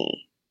with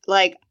me.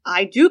 Like,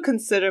 I do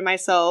consider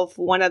myself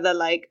one of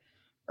the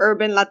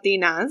urban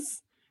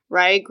Latinas,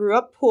 right? Grew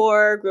up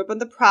poor, grew up in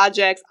the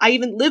projects. I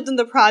even lived in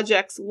the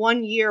projects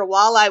 1 year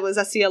while I was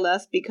at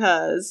CLS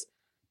because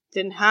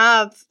didn't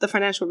have the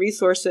financial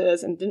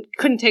resources and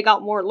couldn't take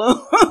out more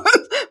loans,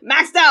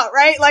 maxed out,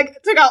 right?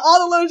 Like took out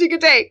all the loans you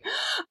could take.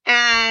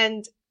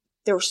 And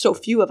there were so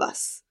few of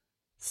us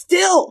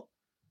still,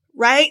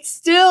 right?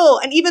 Still.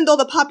 And even though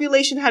the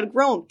population had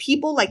grown,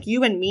 people like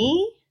you and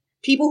me,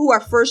 people who are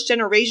first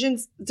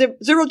generations,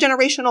 zero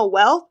generational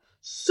wealth,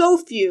 so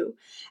few.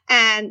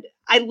 And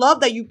I love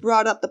that you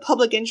brought up the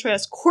public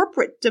interest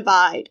corporate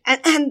divide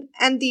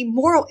and the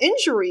moral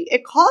injury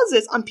it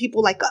causes on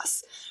people like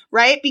us,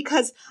 right?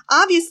 Because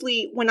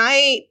obviously when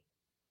I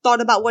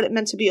thought about what it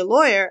meant to be a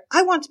lawyer,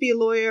 I wanted to be a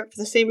lawyer for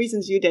the same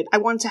reasons you did. I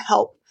wanted to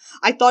help.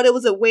 I thought it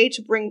was a way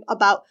to bring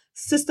about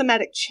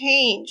systematic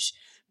change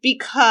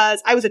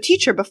because I was a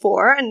teacher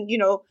before and,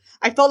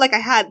 I felt like I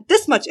had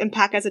this much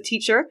impact as a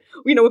teacher,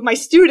 with my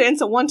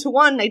students, a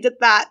one-to-one, I did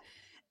that.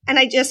 And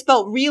I just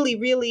felt really,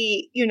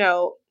 really,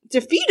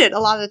 defeated a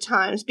lot of the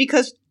times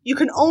because you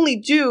can only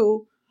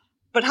do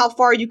but how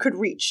far you could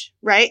reach,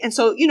 right? And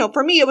so,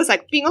 for me, it was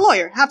like being a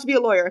lawyer, have to be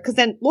a lawyer because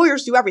then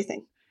lawyers do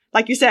everything.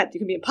 Like you said, you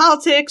can be in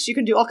politics, you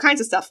can do all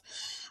kinds of stuff.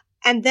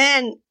 And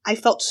then I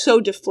felt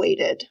so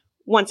deflated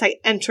once I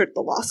entered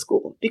the law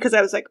school because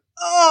I was like,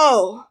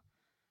 oh,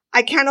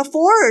 I can't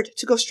afford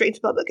to go straight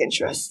into public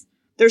interest.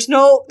 There's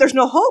no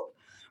hope,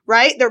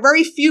 right? There are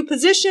very few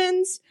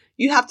positions.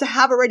 You have to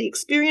have already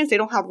experience. They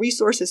don't have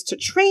resources to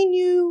train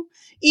you.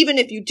 Even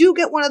if you do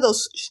get one of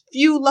those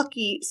few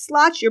lucky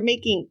slots, you're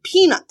making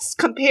peanuts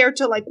compared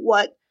to like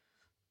what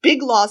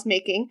big law's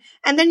making.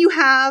 And then you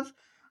have,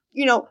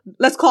 I'm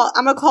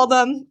going to call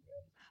them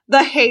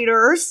the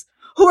haters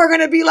who are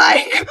going to be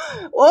like,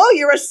 oh,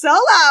 you're a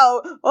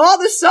sellout. All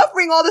the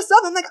suffering, all the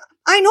stuff. I'm like,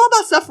 I know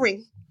about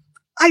suffering.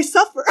 I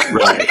suffer.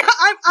 Right. Like,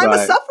 I'm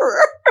a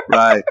sufferer.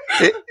 Right.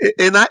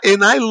 And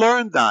I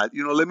learned that,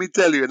 let me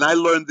tell you, and I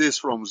learned this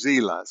from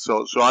Zila.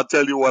 So I'll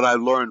tell you what I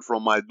learned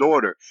from my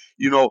daughter.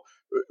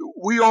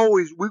 We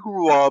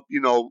grew up,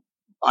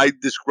 I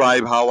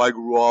describe how I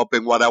grew up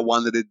and what I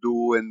wanted to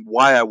do and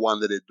why I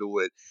wanted to do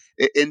it.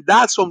 And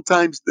that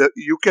sometimes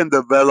you can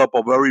develop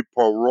a very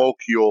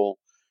parochial,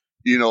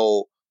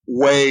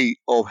 way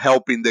of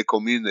helping the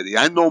community.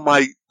 I know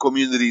my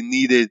community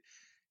needed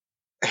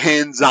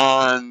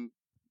hands-on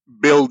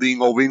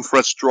building of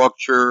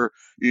infrastructure,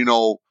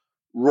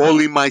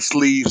 rolling my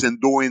sleeves and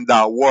doing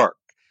that work.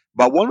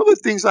 But one of the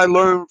things I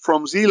learned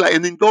from Zila,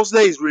 and in those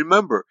days,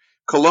 remember,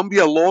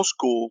 Columbia Law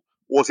School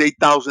was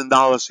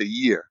 $8,000 a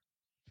year,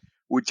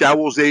 which I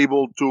was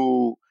able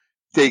to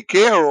take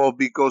care of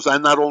because I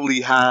not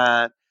only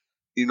had,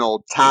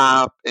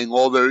 TAP and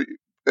other,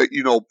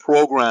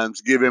 programs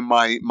giving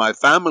my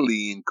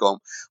family income,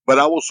 but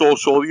I was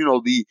also,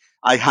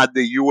 I had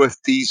the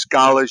UFT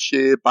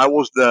scholarship. I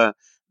was the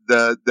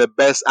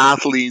best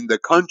athlete in the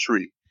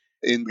country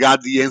and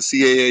got the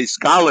NCAA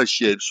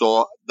scholarship.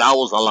 So that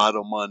was a lot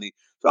of money.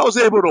 So I was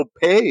able to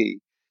pay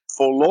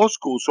for law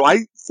school. So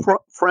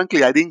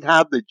frankly, I didn't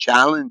have the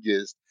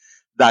challenges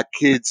that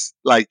kids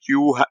like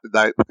you,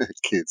 that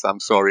kids, I'm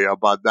sorry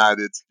about that.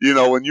 It's,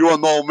 when you're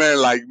an old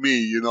man like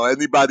me,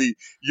 anybody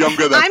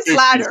younger than I'm 50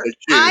 flattered. is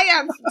a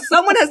kid.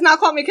 Someone has not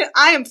called me a kid.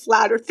 I am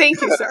flattered.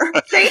 Thank you, sir.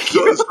 Thank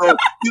you.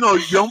 So,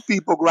 young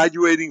people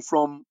graduating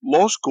from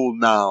law school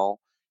now,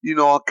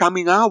 are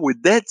coming out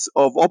with debts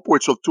of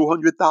upwards of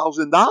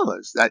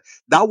 $200,000.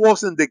 That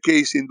wasn't the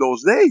case in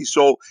those days.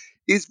 So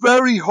it's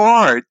very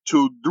hard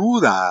to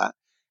do that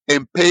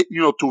and pay,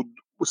 to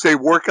say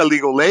work a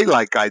legal aid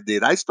like I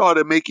did. I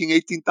started making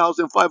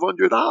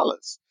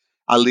 $18,500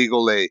 a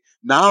legal aid.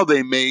 Now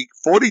they make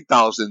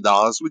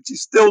 $40,000, which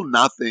is still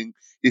nothing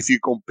if you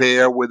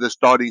compare with the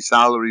starting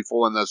salary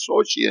for an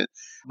associate.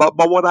 But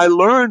what I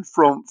learned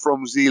from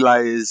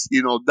Zila is,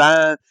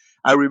 that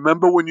I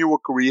remember when you were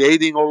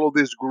creating all of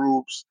these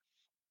groups,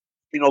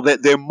 that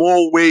there are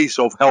more ways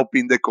of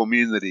helping the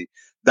community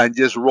than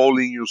just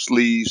rolling your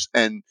sleeves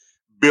and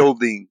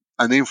building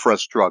an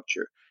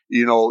infrastructure.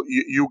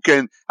 You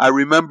can, I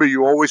remember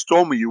you always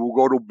told me you would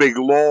go to big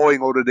law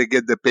in order to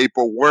get the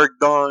paperwork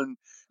done.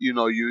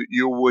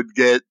 You would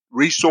get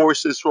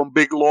resources from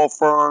big law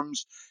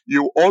firms,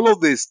 all of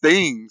these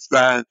things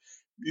that,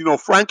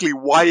 frankly,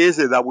 why is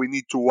it that we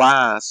need to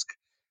ask,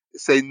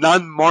 say,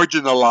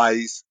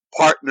 non-marginalized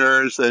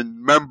partners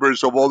and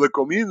members of other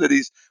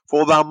communities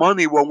for that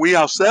money when we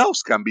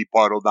ourselves can be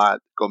part of that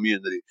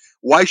community?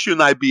 Why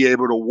shouldn't I be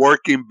able to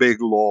work in big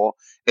law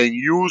and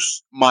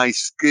use my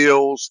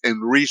skills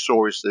and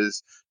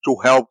resources to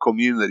help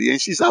community? And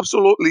she's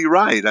absolutely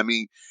right. I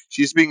mean,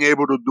 she's been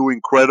able to do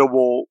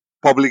incredible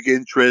public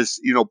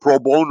interest, pro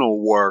bono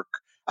work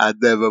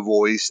at Deva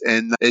Voice,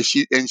 and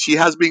she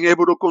has been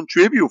able to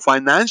contribute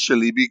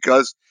financially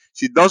because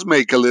she does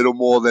make a little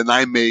more than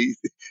I made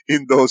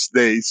in those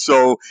days.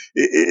 So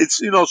it's,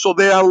 so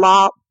there are a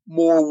lot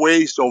more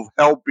ways of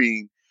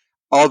helping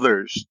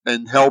others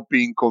and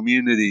helping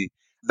community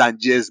than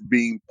just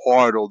being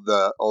part of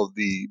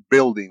the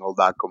building of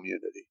that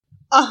community.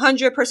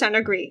 100%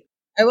 agree.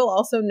 I will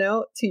also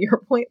note, to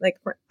your point,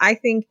 I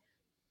think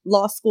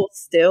law school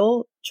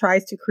still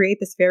tries to create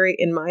this very,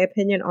 in my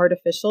opinion,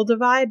 artificial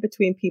divide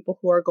between people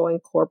who are going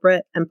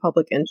corporate and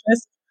public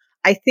interest.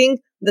 I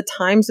think the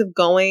times of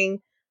going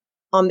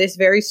on this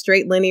very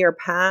straight linear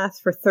path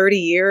for 30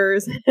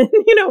 years,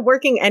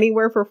 working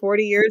anywhere for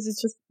 40 years is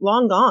just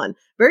long gone.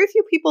 Very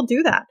few people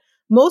do that.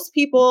 Most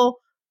people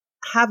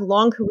have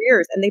long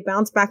careers and they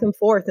bounce back and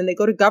forth and they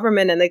go to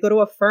government and they go to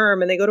a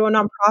firm and they go to a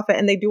nonprofit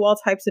and they do all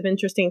types of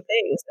interesting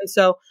things. And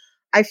so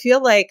I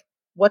feel like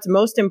what's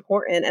most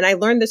important, and I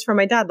learned this from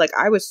my dad, like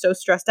I was so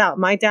stressed out.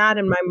 My dad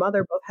and my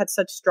mother both had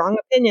such strong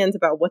opinions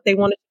about what they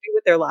wanted to do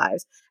with their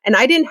lives. And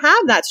I didn't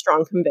have that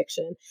strong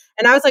conviction.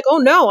 And I was like, oh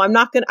no, I'm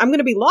going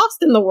to be lost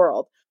in the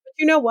world. But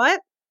you know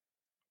what?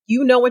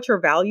 You know what your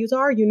values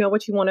are. You know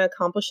what you want to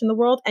accomplish in the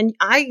world. And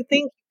I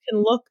think you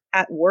can look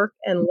at work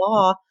and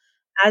law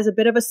as a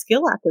bit of a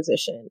skill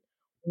acquisition.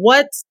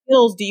 What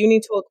skills do you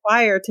need to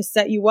acquire to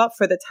set you up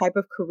for the type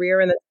of career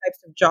and the types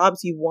of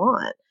jobs you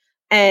want?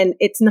 And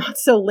it's not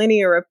so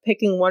linear of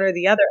picking one or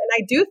the other.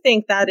 And I do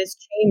think that has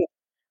changed.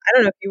 I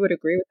don't know if you would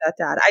agree with that,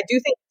 Dad. I do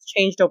think it's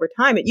changed over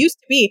time. It used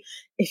to be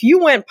if you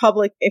went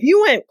corporate,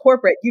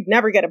 you'd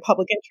never get a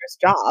public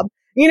interest job.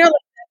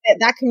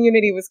 That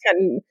community was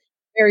kind of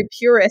very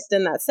purist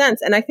in that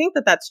sense. And I think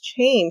that that's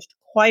changed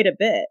quite a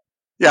bit.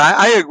 Yeah,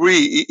 I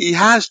agree. It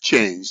has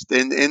changed.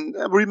 And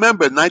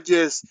remember, not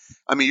just,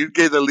 you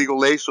get the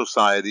Legal Aid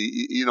Society,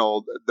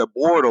 the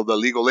board of the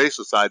Legal Aid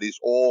Society is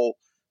all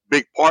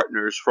big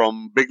partners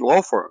from big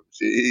law firms.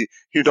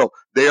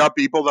 They are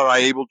people that are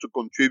able to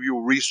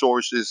contribute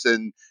resources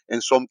and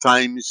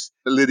sometimes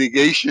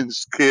litigation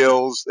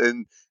skills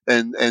and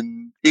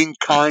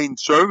in-kind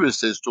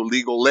services to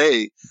legal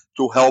aid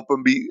to help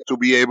them to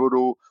be able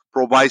to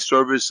provide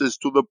services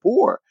to the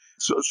poor.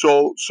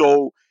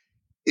 So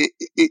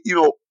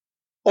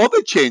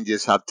other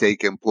changes have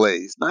taken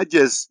place, not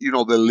just,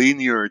 the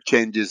linear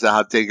changes that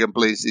have taken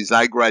place since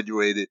I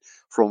graduated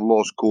from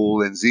law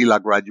school and Zila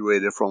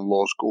graduated from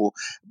law school.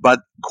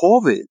 But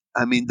COVID,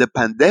 the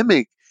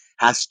pandemic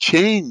has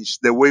changed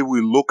the way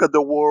we look at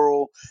the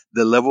world,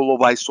 the level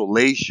of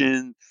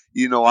isolation.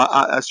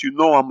 As you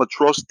know, I'm a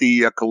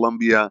trustee at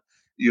Columbia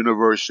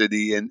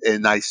University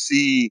and I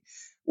see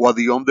what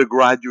the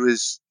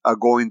undergraduates are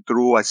going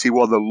through. I see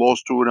what the law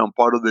student, I'm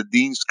part of the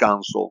Dean's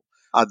Council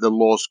at the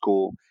law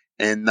school.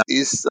 And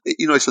it's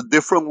a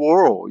different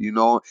world,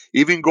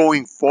 even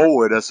going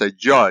forward as a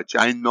judge.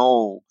 I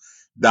know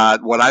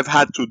that what I've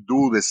had to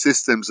do, the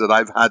systems that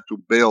I've had to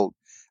build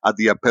at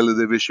the Appellate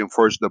Division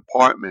First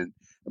Department,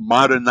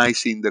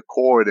 modernizing the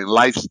court and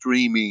live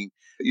streaming.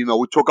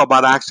 We talk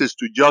about access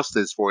to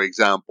justice, for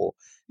example.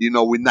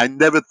 I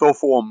never thought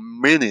for a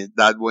minute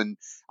that when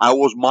I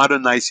was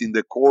modernizing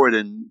the court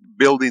and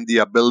building the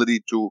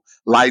ability to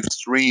live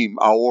stream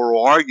our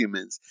oral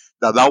arguments,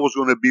 that was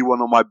going to be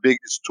one of my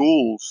biggest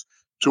tools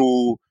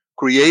to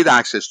create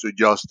access to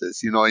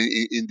justice.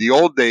 In the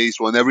old days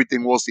when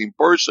everything was in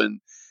person,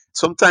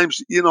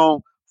 sometimes,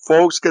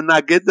 folks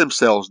cannot get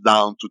themselves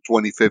down to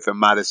 25th and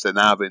Madison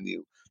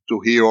Avenue to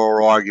hear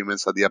oral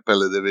arguments at the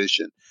Appellate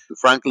Division.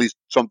 Frankly,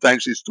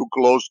 sometimes it's too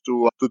close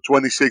to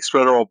 26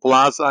 Federal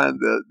Plaza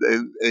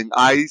and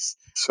ICE.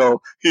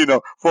 So,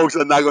 folks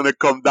are not going to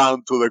come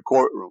down to the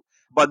courtroom.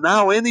 But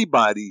now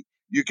anybody,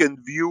 you can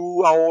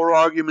view our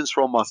arguments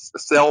from a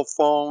cell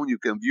phone. You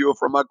can view it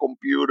from a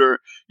computer.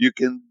 You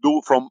can do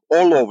it from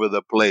all over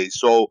the place.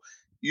 So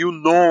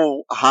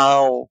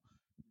how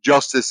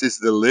justice is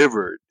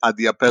delivered at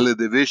the Appellate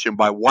Division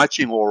by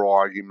watching oral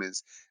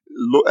arguments.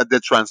 Look at the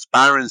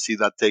transparency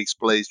that takes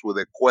place with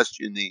the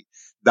questioning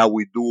that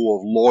we do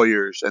of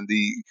lawyers and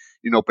the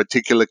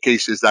particular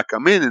cases that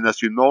come in. And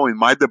as you know, in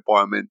my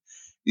department,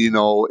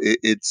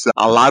 it's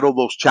a lot of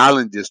those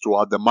challenges to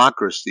our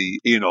democracy,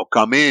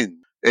 come in.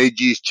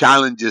 AG's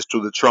challenges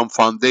to the Trump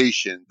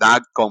Foundation,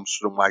 that comes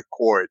through my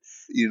court.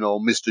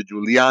 Mr.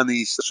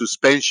 Giuliani's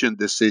suspension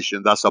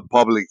decision, that's a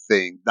public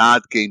thing,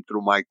 that came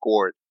through my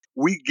court.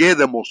 We get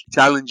the most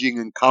challenging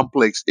and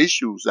complex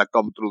issues that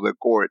come through the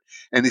court.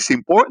 And it's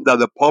important that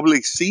the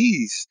public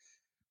sees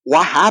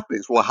what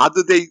happens. Well, how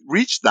do they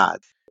reach that?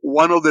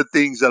 One of the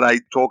things that I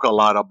talk a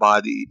lot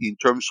about in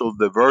terms of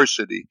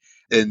diversity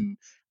and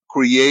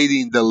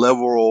creating the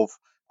level of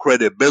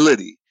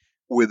credibility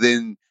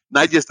within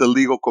not just the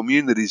legal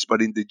communities,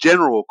 but in the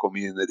general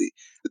community.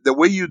 The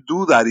way you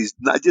do that is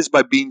not just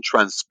by being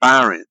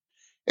transparent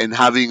and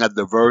having a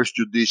diverse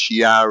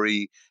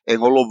judiciary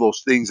and all of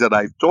those things that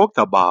I've talked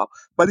about,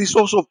 but it's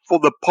also for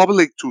the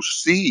public to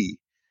see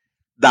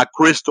that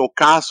crystal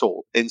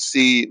castle and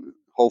see,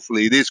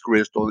 hopefully it is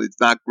crystal, it's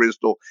not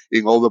crystal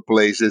in other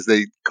places.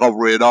 They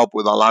cover it up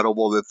with a lot of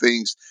other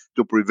things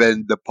to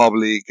prevent the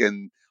public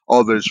and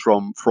others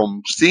from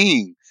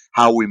seeing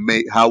how we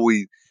make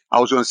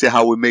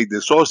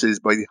the sources,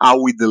 but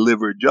how we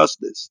deliver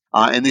justice.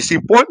 And it's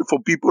important for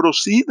people to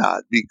see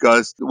that,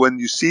 because when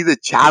you see the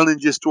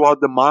challenges to our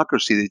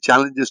democracy, the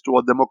challenges to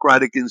our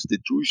democratic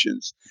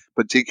institutions,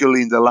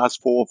 particularly in the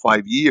last 4 or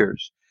 5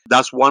 years,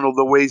 that's one of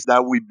the ways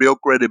that we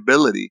build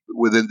credibility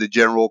within the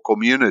general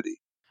community.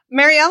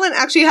 Mary Ellen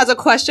actually has a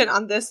question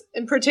on this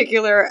in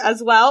particular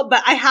as well,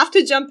 but I have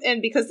to jump in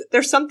because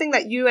there's something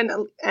that you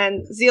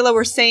and Zila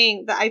were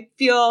saying that I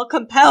feel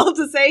compelled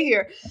to say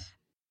here.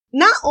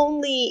 Not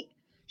only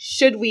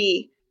should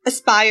we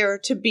aspire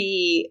to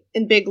be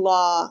in big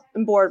law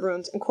and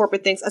boardrooms and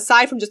corporate things,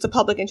 aside from just the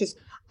public interest?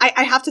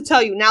 I have to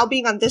tell you, now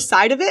being on this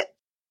side of it,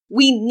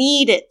 we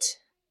need it.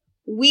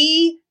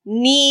 We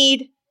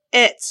need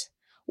it.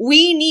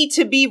 We need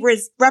to be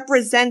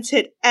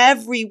represented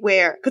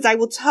everywhere. Because I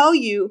will tell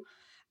you,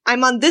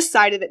 I'm on this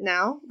side of it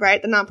now,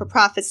 right? The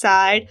non-for-profit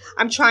side.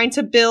 I'm trying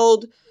to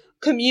build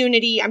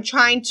community. I'm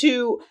trying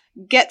to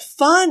get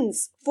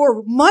funds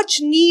for much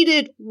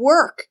needed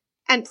work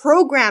and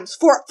programs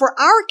for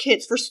our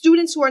kids, for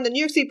students who are in the New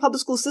York City public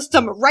school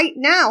system right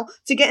now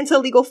to get into the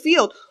legal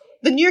field.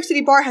 The New York City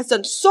Bar has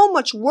done so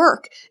much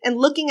work in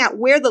looking at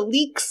where the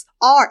leaks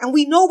are, and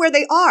we know where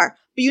they are.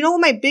 But you know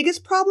what my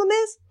biggest problem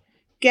is?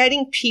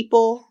 Getting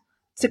people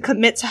to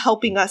commit to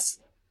helping us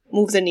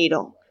move the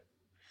needle.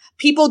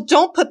 People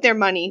don't put their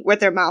money where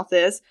their mouth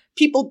is.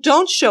 People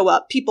don't show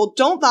up. People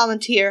don't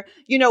volunteer.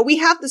 You know, we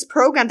have this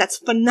program that's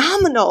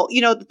phenomenal.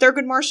 You know, the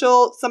Thurgood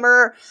Marshall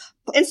Summer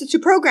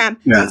Institute program.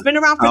 Yeah. It's been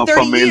around for I'm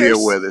 30 years. familiar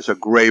with it. It's a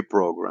great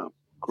program.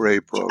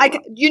 Great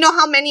program. You know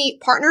how many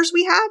partners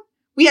we had?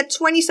 We had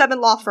 27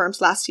 law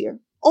firms last year.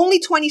 Only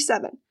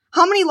 27.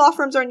 How many law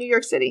firms are in New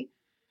York City?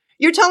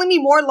 You're telling me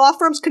more law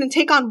firms couldn't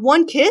take on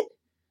one kid?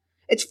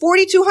 It's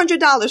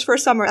 $4,200 for a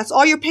summer. That's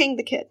all you're paying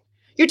the kid.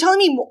 You're telling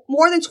me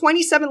more than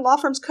 27 law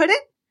firms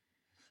couldn't?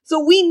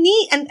 So we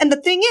need, and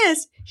the thing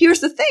is, here's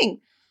the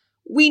thing.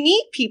 We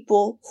need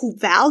people who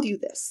value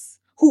this,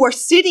 who are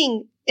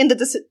sitting in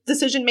the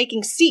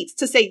decision-making seats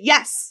to say,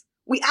 yes,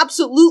 we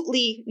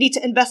absolutely need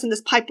to invest in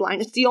this pipeline.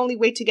 It's the only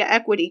way to get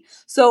equity.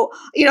 So,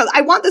 you know,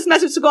 I want this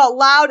message to go out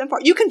loud and far.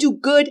 You can do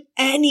good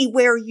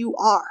anywhere you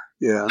are.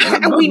 Yeah,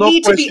 and we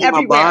need to be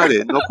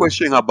everywhere. No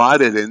question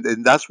about it.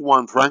 And that's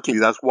frankly,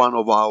 that's one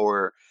of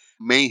our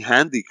main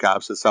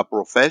handicaps as a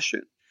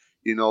profession.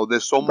 You know,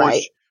 there's so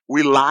much,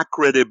 we lack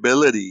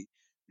credibility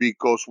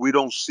because we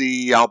don't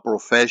see our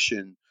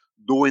profession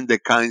doing the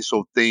kinds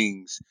of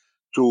things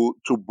to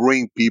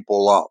bring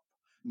people up,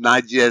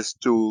 not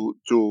just to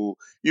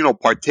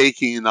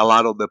partaking in a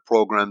lot of the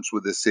programs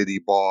with the city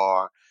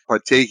bar,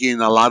 partaking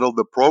in a lot of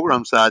the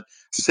programs that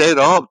set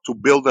up to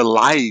build the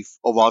life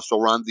of our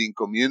surrounding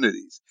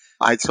communities.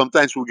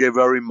 Sometimes we get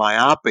very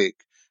myopic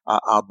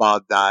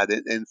about that.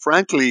 And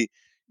frankly,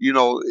 you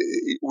know,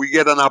 we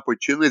get an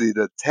opportunity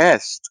to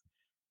test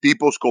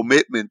people's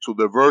commitment to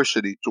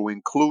diversity, to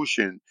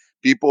inclusion,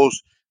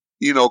 people's,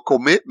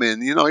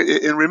 commitment,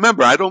 and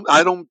remember, I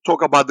don't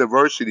talk about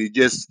diversity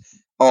just,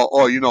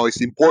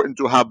 it's important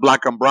to have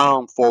black and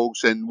brown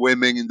folks and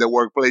women in the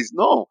workplace.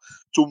 No,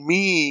 to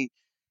me,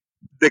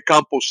 the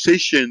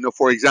composition,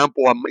 for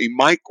example, in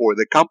my court,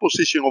 the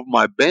composition of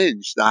my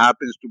bench that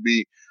happens to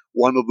be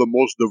one of the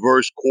most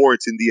diverse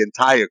courts in the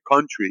entire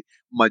country,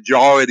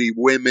 majority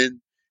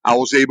women. I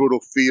was able to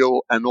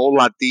fill an all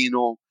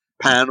Latino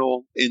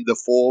panel in the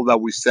fall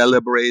that we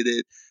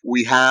celebrated.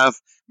 We have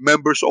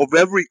members of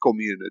every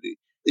community,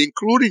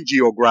 including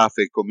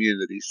geographic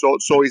communities.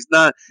 So it's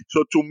not,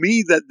 so to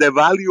me, that the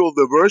value of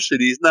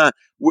diversity is not,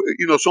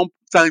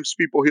 sometimes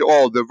people hear,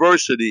 oh,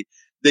 diversity,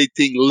 they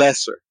think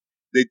lesser.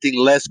 They think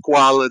less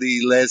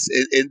quality, less,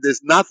 and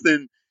there's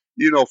nothing,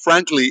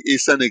 frankly,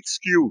 it's an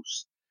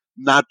excuse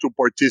not to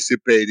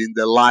participate in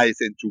the life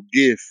and to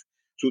give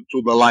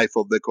to the life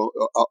of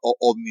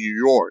of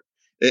New York.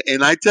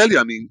 And I tell you,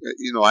 I mean,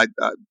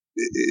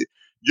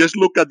 just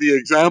look at the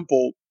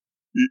example.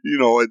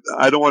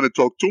 I don't want to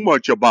talk too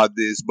much about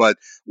this, but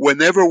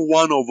whenever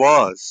one of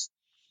us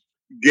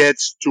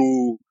gets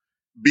to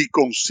be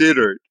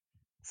considered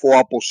for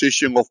a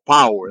position of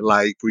power,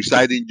 like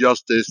presiding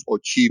justice or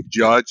chief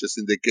judge, as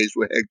in the case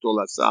with Hector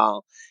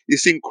LaSalle,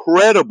 it's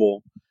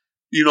incredible,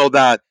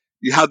 that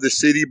you have the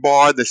city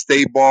bar, the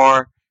state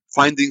bar,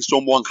 finding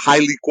someone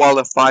highly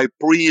qualified,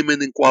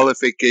 preeminent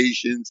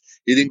qualifications.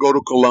 He didn't go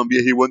to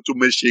Columbia. He went to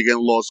Michigan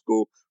Law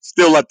School,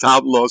 still a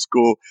top law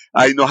school.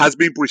 Has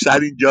been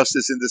presiding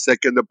justice in the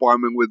second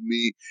department with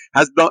me,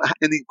 has done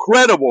an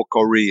incredible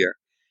career.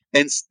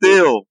 And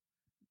still,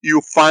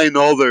 you find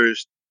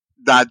others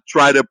that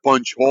try to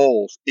punch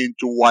holes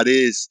into what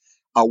is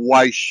a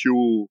white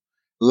shoe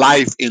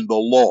life in the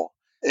law.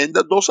 And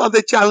those are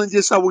the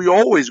challenges that we're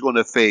always going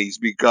to face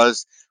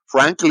because,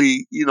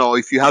 frankly,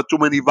 if you have too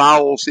many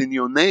vowels in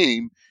your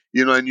name,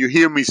 and you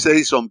hear me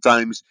say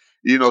sometimes,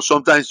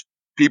 sometimes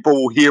people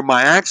will hear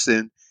my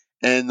accent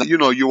and, your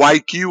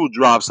IQ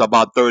drops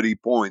about 30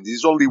 points.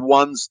 It's only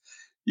once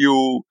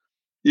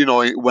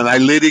when I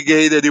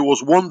litigated, it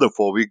was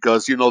wonderful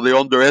because, they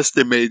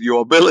underestimate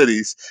your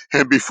abilities.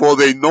 And before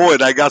they know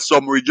it, I got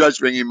summary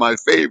judgment in my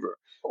favor.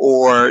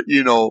 Or,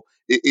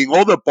 in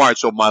other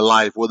parts of my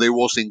life, whether it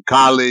was in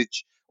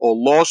college or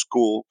law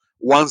school,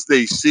 once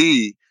they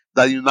see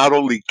that you're not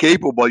only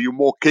capable, but you're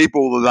more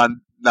capable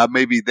than that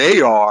maybe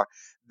they are,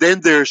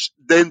 then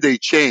they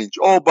change.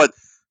 Oh, but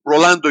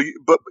Rolando,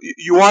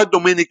 you are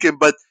Dominican,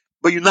 but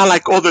you're not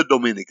like other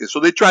Dominicans. So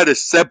they try to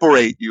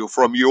separate you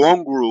from your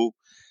own group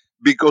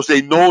because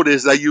they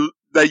notice that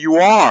you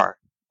are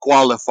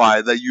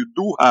qualified, that you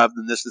do have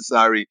the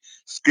necessary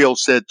skill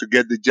set to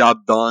get the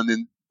job done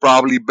and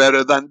probably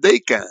better than they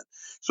can.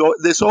 So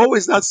there's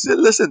always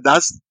listen,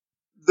 that's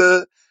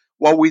the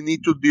what we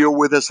need to deal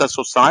with as a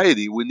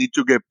society. We need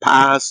to get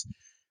past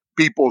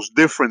people's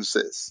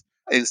differences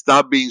and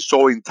stop being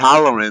so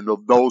intolerant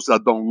of those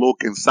that don't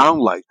look and sound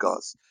like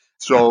us.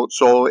 So,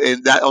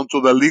 and that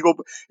onto the legal,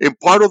 and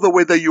part of the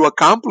way that you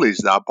accomplish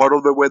that, part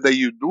of the way that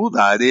you do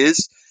that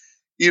is,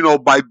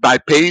 by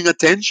paying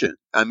attention.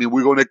 I mean,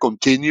 we're going to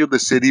continue, the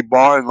city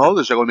bar and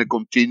others are going to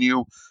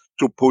continue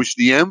to push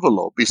the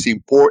envelope. It's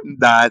important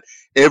that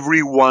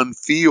everyone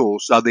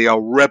feels that they are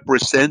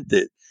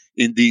represented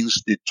in the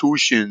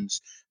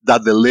institutions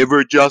that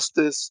deliver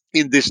justice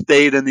in this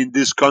state and in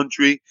this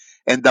country,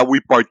 and that we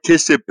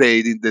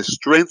participate in the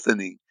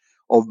strengthening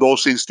of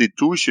those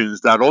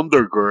institutions that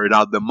undergird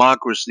our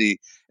democracy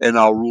and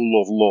our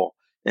rule of law.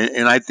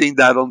 And I think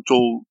that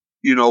until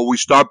we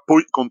start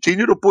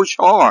continue to push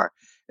hard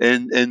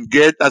and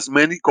get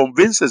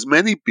convince as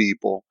many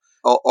people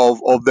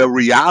of the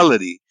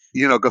reality.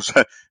 Because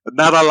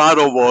not a lot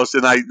of us,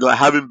 and I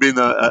haven't been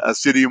a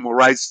city human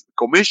rights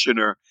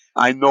commissioner,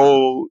 I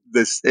know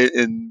this,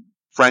 and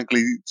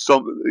frankly,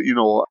 some,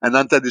 an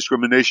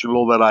anti-discrimination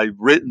law that I've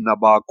written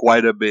about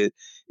quite a bit.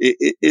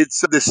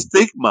 It's the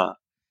stigma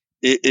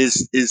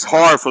is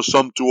hard for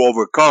some to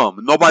overcome.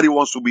 Nobody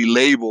wants to be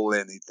labeled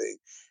anything,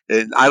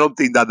 and I don't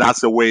think that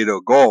that's the way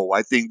to go.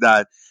 I think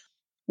that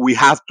we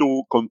have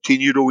to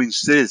continue to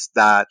insist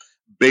that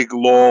big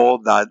law,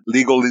 that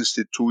legal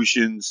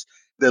institutions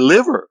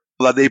deliver,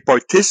 that they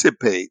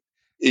participate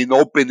in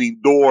opening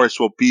doors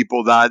for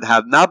people that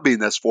have not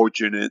been as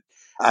fortunate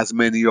as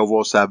many of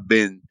us have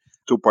been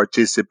to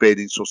participate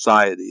in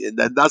society. And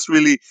that's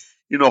really,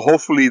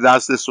 hopefully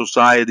that's the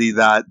society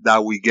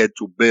that we get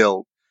to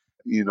build,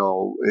 in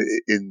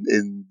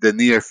the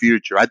near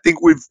future. I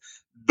think we've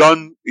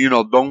done,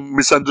 don't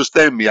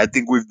misunderstand me. I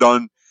think we've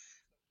done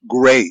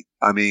great.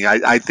 I mean,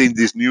 I think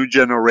this new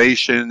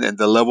generation and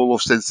the level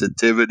of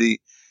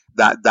sensitivity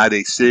that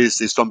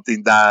exists is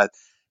something that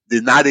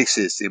did not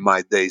exist in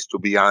my days, to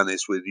be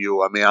honest with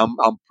you. I mean,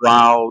 I'm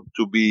proud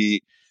to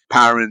be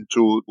parent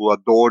to a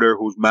daughter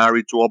who's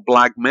married to a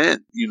black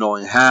man,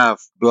 and have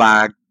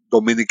black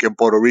Dominican,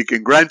 Puerto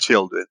Rican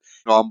grandchildren.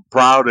 I'm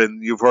proud,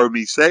 and you've heard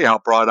me say how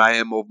proud I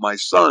am of my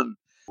son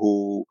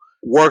who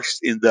works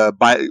in the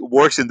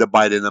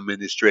Biden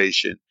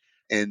administration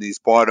and is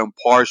part and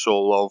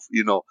parcel of,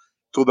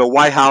 to the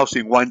White House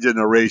in one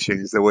generation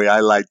is the way I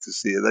like to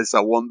see it. That's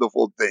a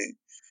wonderful thing.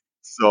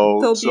 So,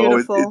 So so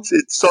beautiful.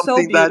 it's So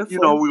something that,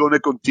 beautiful. we're going to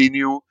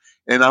continue,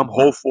 and I'm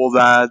hopeful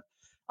that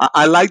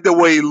I like the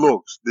way it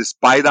looks,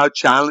 despite our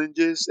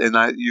challenges. And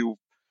I've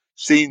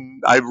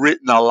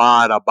written a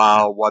lot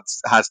about what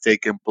has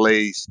taken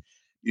place.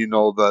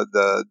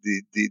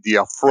 The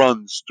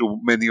affronts to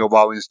many of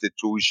our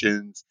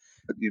institutions,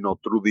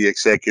 through the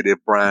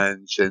executive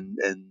branch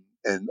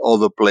and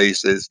other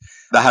places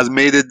that has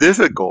made it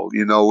difficult.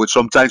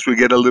 Sometimes we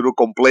get a little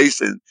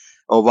complacent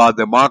of our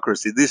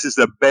democracy. This is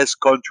the best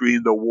country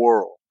in the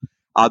world.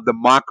 Our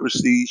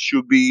democracy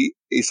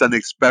is an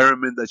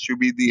experiment that should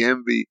be the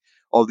envy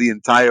of the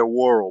entire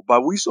world.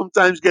 But we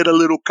sometimes get a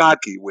little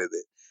cocky with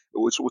it.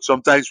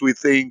 Sometimes we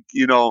think,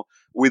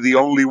 we're the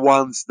only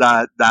ones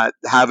that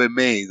have it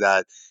made,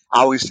 that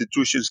our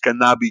institutions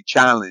cannot be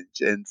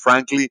challenged. And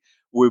frankly,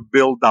 we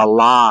built a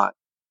lot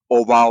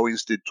of our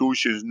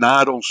institutions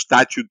not on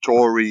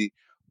statutory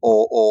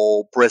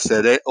or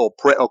precedent or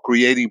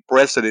creating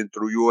precedent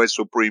through U.S.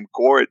 Supreme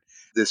Court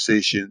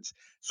decisions.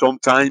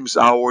 Sometimes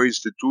our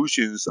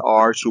institutions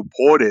are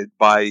supported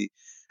by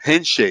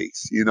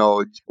handshakes.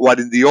 What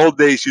in the old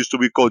days used to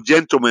be called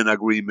gentlemen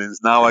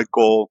agreements, now I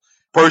call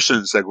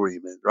persons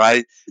agreement,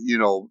 right?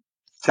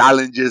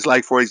 Challenges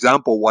like, for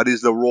example, what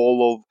is the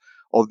role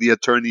of the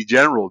attorney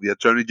general? The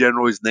attorney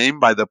general is named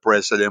by the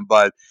president,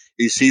 but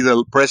is he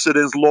the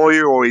president's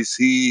lawyer, or is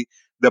he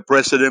the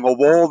president of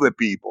all the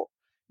people?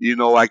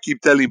 I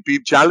keep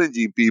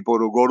challenging people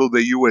to go to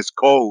the U.S.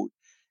 Code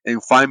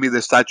and find me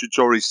the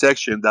statutory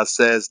section that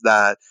says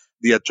that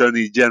the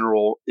attorney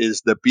general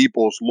is the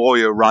people's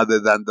lawyer rather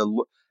than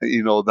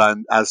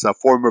than as a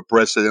former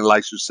president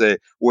likes to say,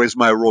 where's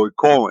my Roy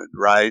Cohen,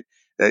 right?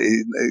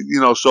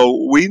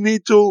 So we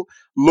need to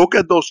look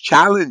at those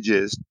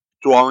challenges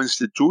to our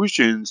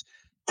institutions,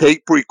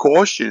 take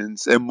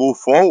precautions, and move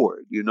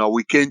forward.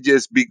 We can't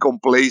just be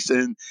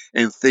complacent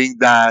and think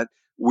that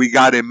we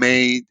got it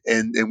made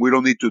and we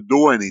don't need to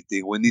do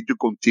anything. We need to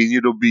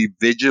continue to be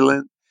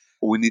vigilant.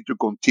 We need to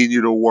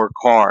continue to work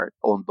hard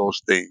on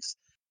those things.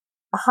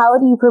 How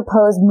do you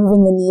propose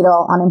moving the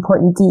needle on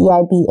important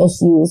DEIB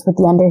issues with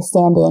the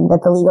understanding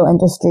that the legal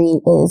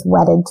industry is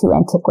wedded to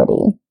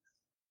antiquity?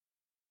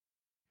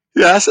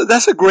 Yeah,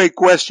 that's a great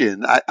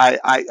question.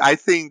 I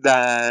think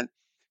that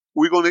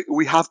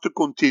we have to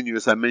continue,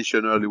 as I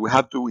mentioned earlier. We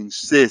have to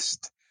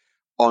insist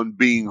on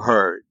being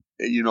heard.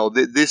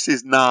 This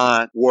is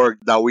not work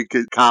that we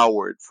could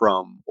coward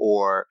from,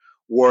 or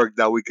work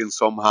that we can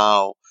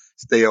somehow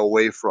stay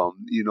away from.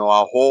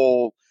 Our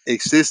whole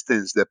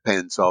existence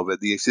depends of it.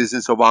 The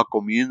existence of our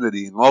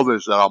community and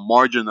others that are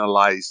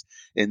marginalized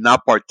and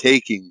not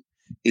partaking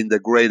in the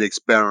great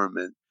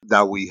experiment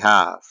that we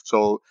have.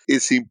 So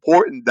it's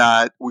important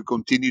that we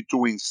continue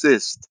to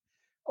insist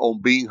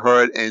on being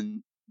heard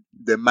and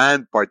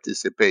demand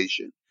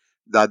participation,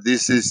 that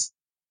this is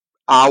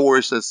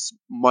ours as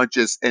much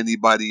as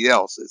anybody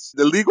else's.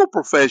 The legal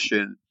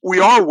profession, we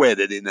are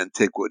wedded in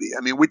antiquity.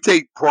 I mean, we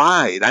take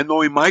pride. I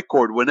know in my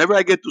court, whenever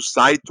I get to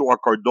cite to a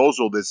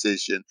Cardozo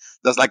decision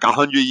that's like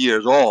 100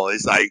 years old,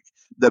 it's like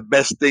the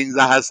best thing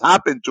that has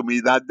happened to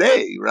me that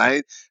day,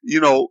 right?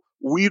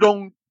 We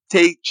don't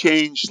take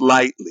change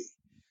lightly.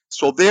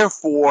 So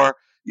therefore,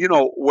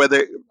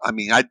 whether, I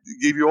mean, I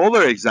give you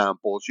other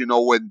examples,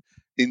 when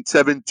in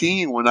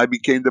 17, when I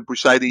became the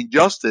presiding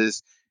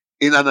justice,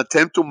 in an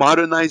attempt to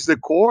modernize the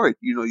court.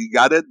 You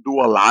got to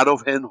do a lot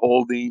of hand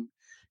holding,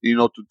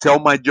 to tell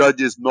my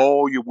judges,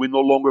 no, we're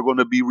no longer going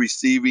to be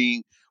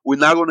receiving. We're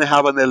not going to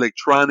have an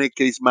electronic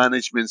case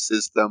management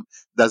system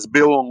that's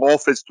built on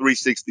Office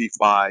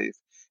 365.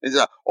 And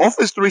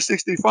Office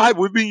 365,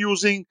 we've been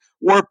using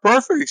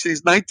WordPerfect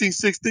since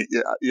 1960.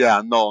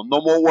 Yeah, no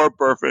more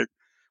WordPerfect.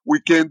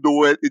 We can't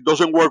do it. It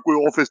doesn't work with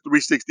Office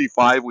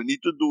 365. We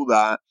need to do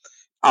that.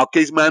 Our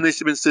case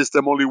management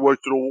system only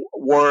works through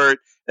Word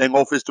and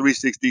Office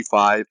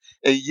 365.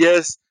 And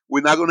yes,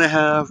 we're not going to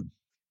have,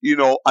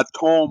 a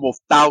tome of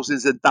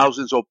thousands and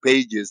thousands of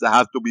pages that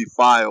have to be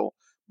filed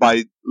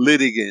by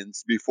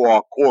litigants before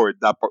our court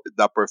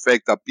that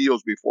perfect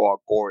appeals before our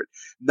court.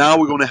 Now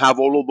we're going to have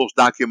all of those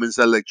documents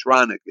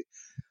electronically.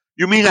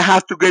 You mean I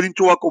have to get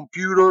into a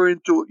computer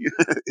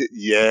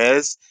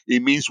Yes,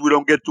 it means we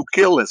don't get to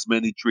kill as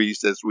many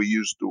trees as we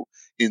used to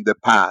in the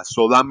past.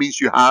 So that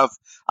means you have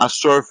a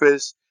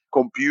Surface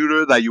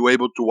computer that you're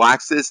able to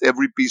access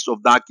every piece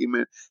of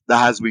document that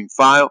has been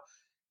filed.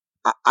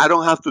 I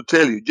don't have to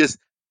tell you, just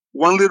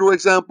one little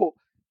example,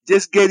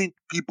 just getting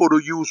people to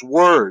use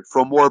Word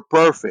from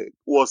WordPerfect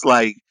was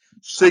like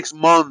 6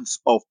 months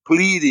of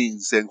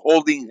pleadings and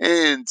holding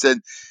hands,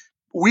 and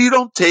we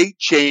don't take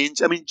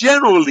change. I mean,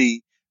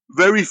 generally,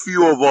 very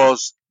few of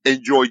us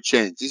enjoy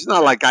change. It's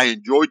not like I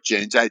enjoy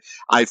change.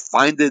 I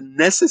find it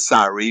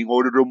necessary in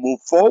order to move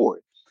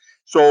forward.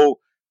 So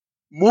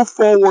move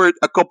forward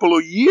a couple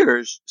of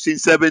years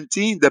since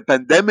 17, the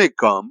pandemic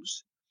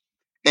comes,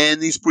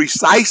 and it's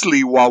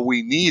precisely what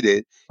we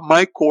needed.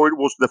 My court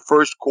was the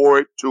first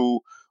court to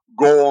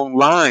go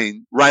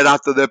online right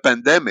after the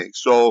pandemic.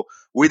 So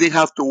we didn't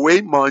have to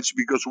wait much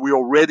because we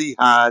already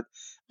had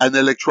an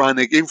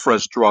electronic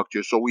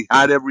infrastructure. So we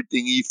had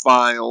everything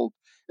e-filed.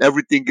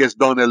 Everything gets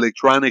done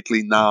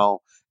electronically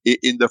now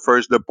in the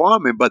first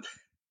department. But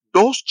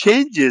those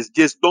changes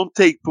just don't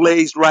take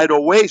place right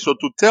away. So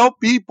to tell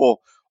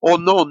people, oh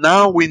no,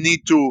 now we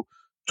need to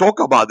talk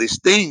about these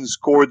things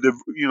called,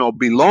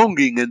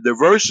 belonging and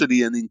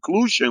diversity and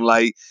inclusion.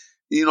 Like,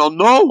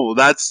 no,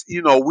 that's,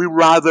 we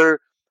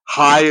rather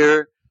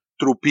hire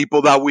through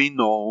people that we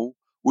know.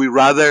 We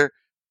rather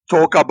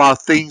talk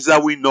about things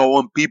that we know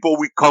and people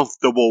we're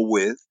comfortable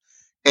with.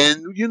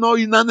 And, you're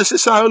not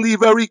necessarily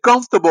very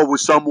comfortable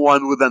with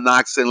someone with an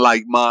accent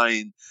like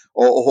mine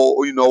or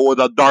with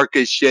a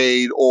darker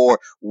shade or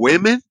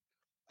women.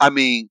 I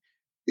mean,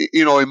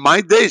 in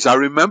my days, I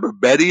remember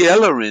Betty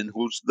Ellerin,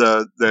 who's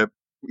the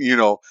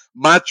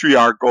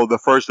matriarch of the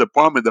first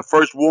department, the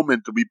first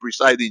woman to be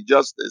presiding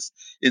justice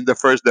in the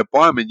first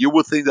department. You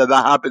would think that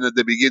happened at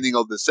the beginning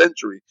of the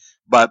century,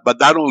 but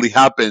that only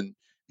happened,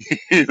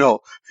 you know,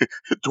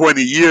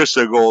 20 years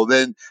ago.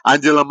 Then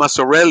Angela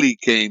Mazzarelli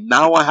came.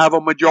 Now I have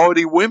a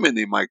majority women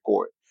in my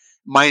court.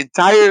 My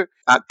entire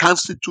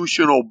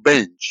constitutional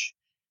bench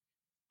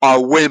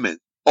are women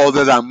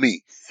other than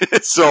me.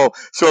 So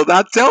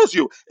that tells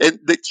you, and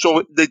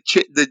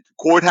the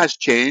court has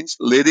changed.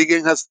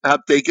 Litigants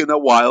have taken a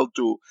while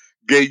to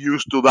get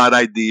used to that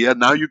idea.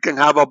 Now you can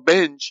have a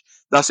bench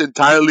that's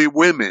entirely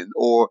women,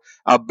 or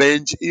a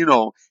bench, it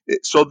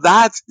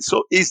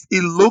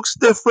looks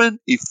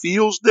different, it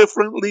feels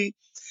differently.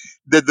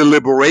 The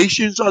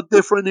deliberations are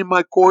different in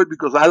my court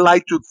because I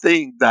like to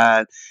think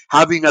that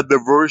having a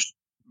diverse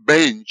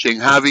bench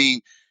and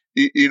having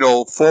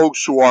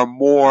folks who are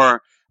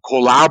more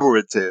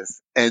collaborative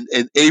and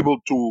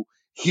able to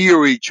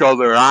hear each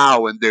other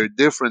out and their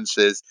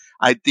differences,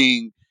 I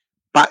think,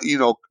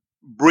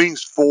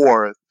 brings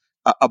forth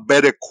a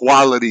better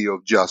quality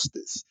of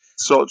justice.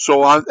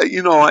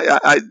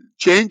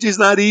 Change is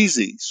not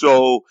easy.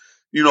 So,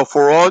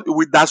 for all,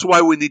 that's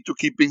why we need to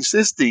keep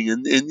insisting.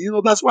 And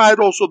that's why I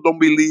also don't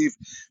believe,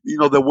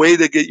 the way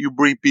that you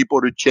bring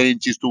people to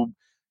change is to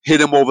hit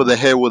them over the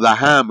head with a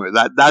hammer.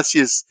 That's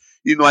just,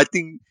 I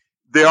think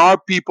there are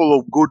people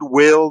of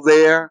goodwill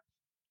there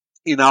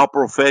in our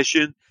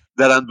profession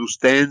that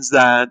understands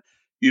that,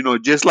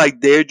 just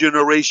like their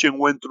generation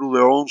went through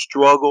their own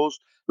struggles,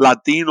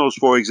 Latinos,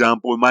 for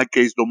example, in my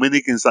case,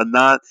 Dominicans are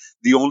not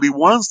the only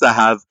ones that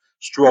have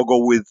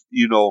struggled with,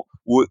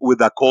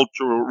 with a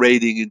cultural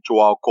rating into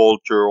our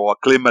culture or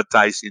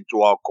acclimatizing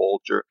to our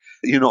culture.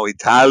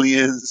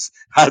 Italians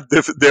had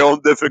their own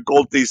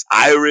difficulties,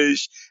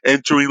 Irish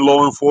entering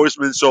law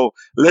enforcement. So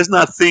let's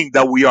not think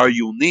that we are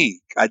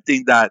unique. I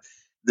think that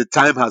the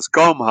time has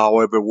come,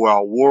 however, where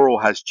our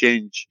world has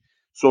changed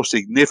so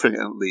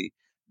significantly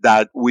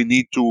that we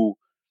need to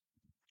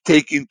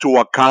take into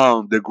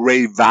account the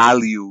great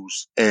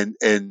values and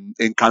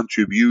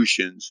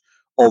contributions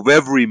of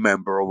every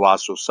member of our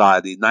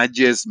society, not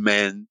just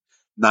men,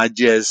 not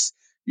just,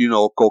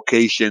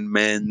 Caucasian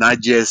men, not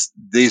just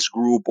this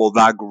group or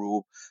that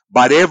group,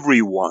 but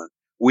everyone.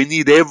 We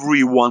need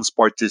everyone's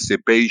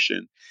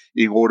participation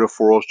in order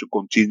for us to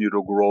continue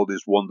to grow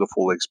this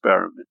wonderful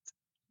experiment.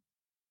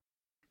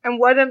 And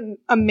what an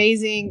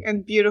amazing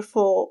and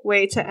beautiful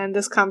way to end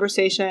this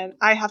conversation.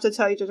 I have to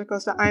tell you, Judge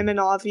Acosta, I'm in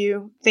awe of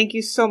you. Thank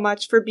you so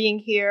much for being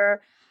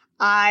here.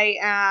 I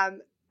am,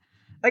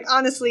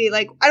 honestly,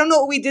 I don't know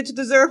what we did to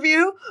deserve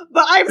you,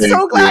 but I'm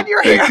so glad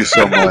you're here. Thank you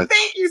so much.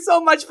 Thank you so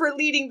much for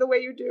leading the way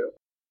you do.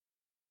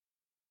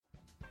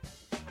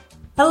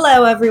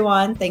 Hello,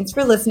 everyone. Thanks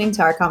for listening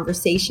to our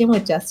conversation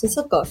with Justice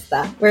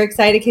Acosta. We're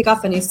excited to kick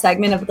off a new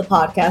segment of the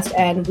podcast,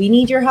 and we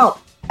need your help.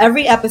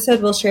 Every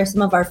episode, we'll share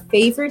some of our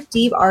favorite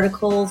deep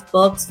articles,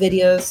 books,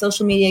 videos,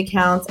 social media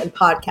accounts, and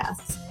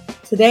podcasts.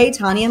 Today,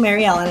 Tanya,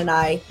 Mary Ellen, and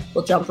I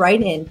will jump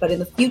right in, but in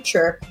the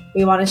future,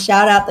 we want to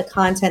shout out the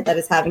content that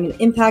is having an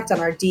impact on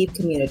our Deep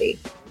community.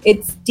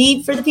 It's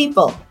Deep for the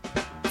people.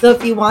 So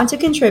if you want to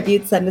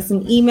contribute, send us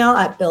an email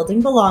at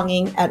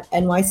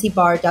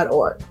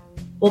buildingbelonging@nycbar.org.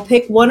 We'll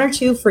pick one or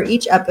two for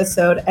each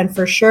episode, and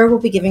for sure we'll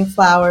be giving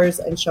flowers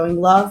and showing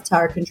love to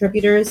our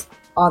contributors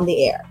on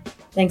the air.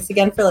 Thanks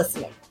again for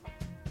listening.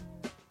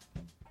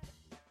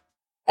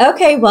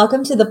 Okay,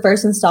 welcome to the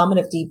first installment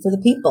of Deep for the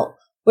People.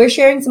 We're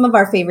sharing some of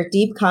our favorite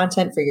Deep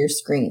content for your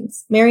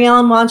screens. Mary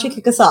Ellen, why don't you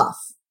kick us off?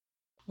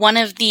 One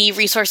of the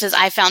resources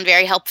I found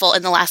very helpful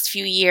in the last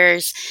few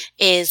years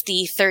is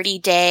the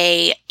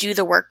 30-day Do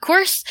the Work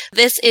course.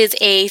 This is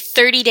a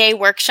 30-day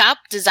workshop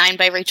designed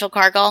by Rachel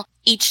Cargill.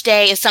 Each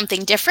day is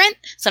something different.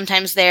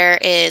 Sometimes there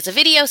is a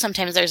video,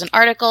 sometimes there's an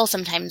article,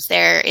 sometimes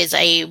there is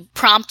a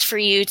prompt for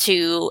you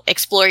to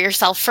explore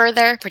yourself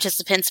further.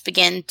 Participants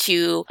begin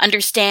to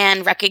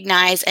understand,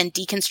 recognize, and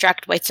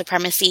deconstruct white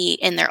supremacy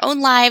in their own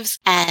lives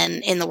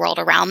and in the world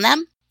around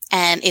them.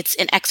 And it's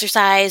an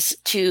exercise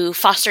to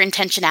foster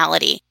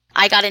intentionality.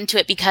 I got into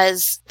it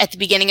because at the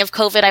beginning of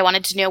COVID, I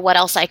wanted to know what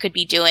else I could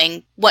be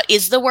doing. What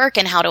is the work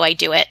and how do I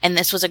do it? And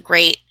this was a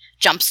great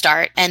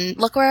jumpstart. And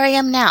look where I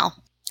am now.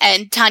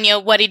 And Tanya,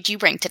 what did you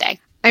bring today?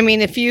 I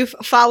mean, if you've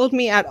followed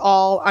me at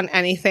all on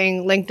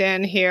anything,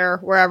 LinkedIn, here,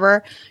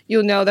 wherever,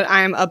 you'll know that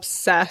I am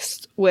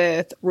obsessed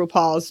with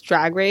RuPaul's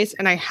Drag Race,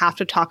 and I have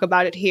to talk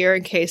about it here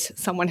in case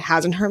someone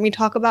hasn't heard me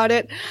talk about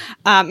it.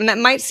 And that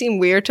might seem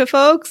weird to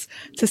folks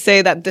to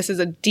say that this is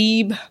a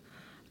deep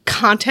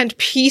content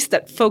piece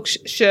that folks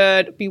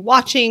should be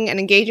watching and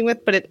engaging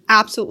with, but it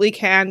absolutely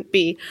can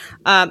be.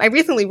 I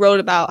recently wrote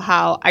about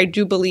how I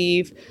do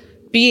believe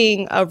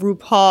being a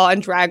RuPaul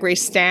and Drag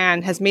Race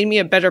stan has made me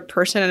a better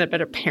person and a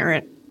better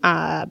parent.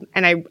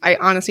 And I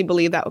honestly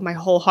believe that with my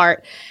whole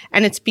heart.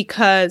 And it's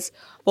because,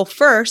 well,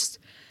 first,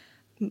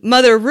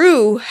 Mother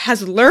Ru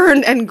has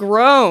learned and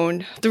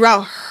grown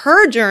throughout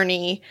her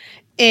journey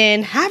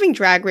in having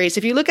Drag Race.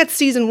 If you look at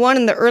season 1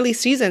 and the early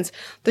seasons,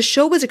 the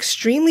show was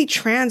extremely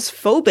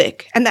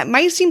transphobic. And that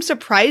might seem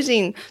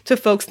surprising to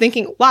folks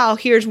thinking, wow,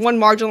 here's one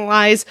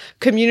marginalized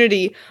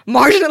community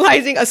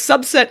marginalizing a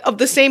subset of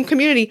the same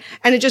community.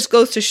 And it just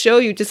goes to show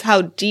you just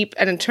how deep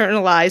and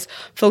internalized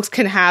folks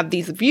can have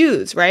these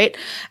views, right?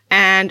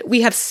 And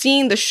we have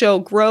seen the show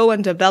grow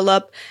and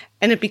develop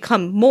and it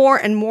become more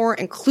and more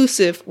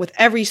inclusive with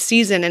every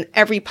season in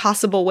every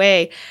possible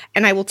way.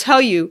 And I will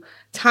tell you,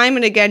 time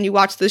and again, you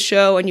watch the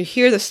show and you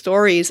hear the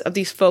stories of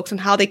these folks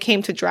and how they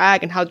came to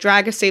drag and how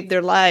drag has saved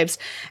their lives.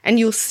 And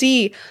you'll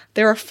see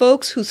there are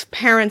folks whose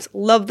parents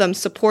love them,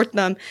 support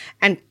them,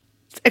 and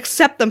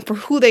accept them for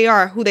who they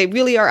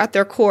really are at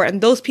their core.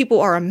 And those people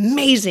are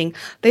amazing.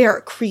 They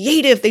are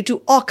creative. They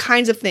do all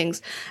kinds of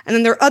things. And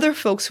then there are other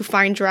folks who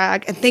find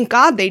drag, and thank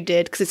God they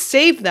did because it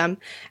saved them.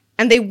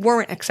 And they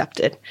weren't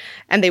accepted,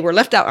 and they were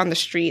left out on the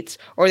streets,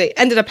 or they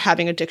ended up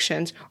having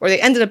addictions, or they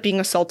ended up being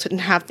assaulted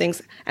and have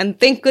things. And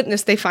thank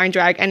goodness they find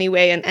drag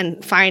anyway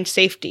and find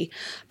safety.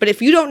 But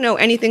if you don't know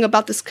anything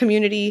about this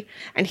community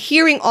and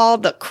hearing all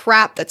the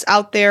crap that's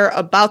out there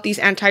about these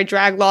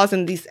anti-drag laws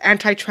and these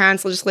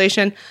anti-trans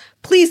legislation,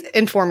 please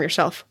inform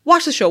yourself.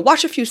 Watch the show.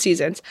 Watch a few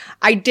seasons.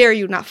 I dare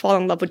you not fall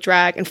in love with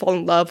drag and fall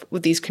in love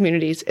with these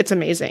communities. It's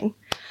amazing.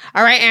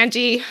 All right,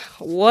 Angie,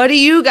 what do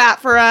you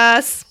got for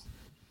us?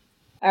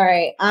 All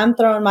right, I'm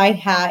throwing my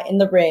hat in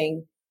the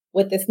ring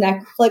with this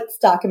Netflix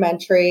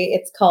documentary.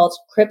 It's called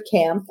Crip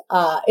Camp.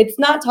 It's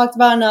not talked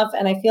about enough,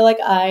 and I feel like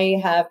I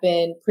have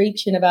been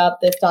preaching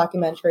about this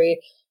documentary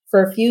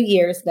for a few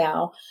years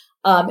now.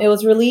 It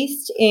was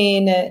released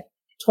in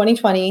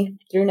 2020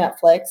 through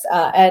Netflix,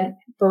 and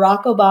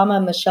Barack Obama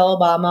and Michelle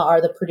Obama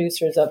are the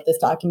producers of this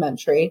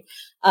documentary.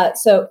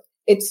 So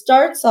it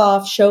starts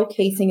off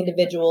showcasing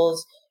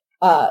individuals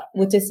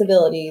with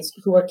disabilities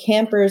who were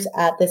campers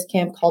at this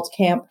camp called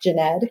Camp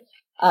Jened.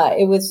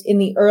 It was in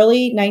the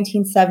early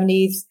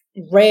 1970s,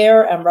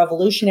 rare and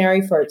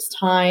revolutionary for its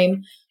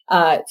time.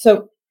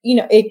 So,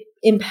 it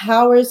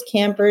empowers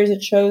campers.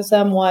 It shows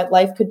them what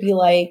life could be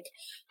like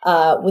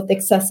with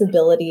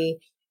accessibility.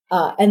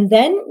 And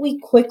then we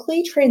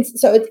quickly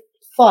so it's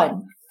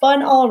fun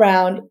all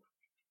around.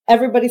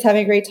 Everybody's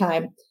having a great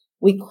time.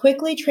 We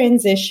quickly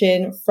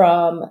transition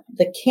from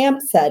the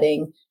camp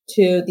setting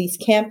to these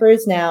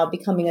campers now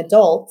becoming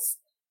adults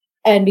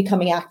and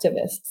becoming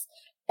activists.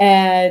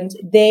 And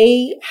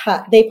they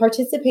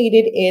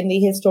participated in the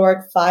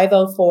historic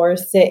 504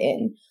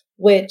 sit-in,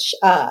 which,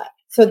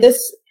 so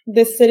this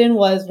sit-in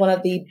was one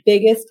of the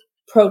biggest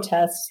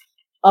protests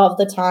of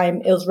the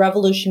time. It was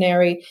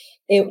revolutionary.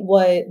 It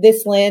was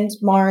this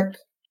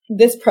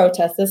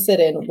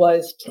sit-in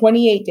was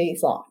 28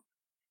 days long.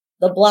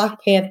 The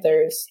Black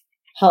Panthers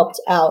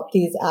helped out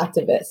these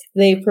activists.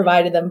 They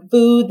provided them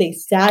food. They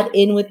sat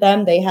in with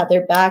them. They had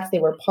their backs. They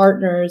were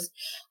partners.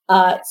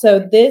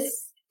 So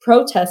this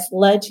protest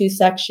led to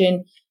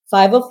Section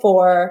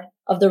 504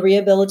 of the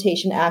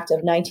Rehabilitation Act of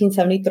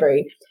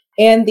 1973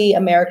 and the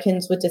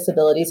Americans with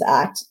Disabilities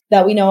Act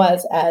that we know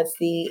as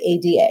the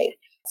ADA.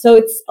 So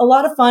it's a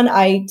lot of fun.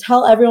 I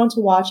tell everyone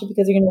to watch it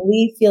because you're going to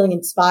leave feeling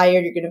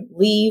inspired. You're going to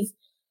leave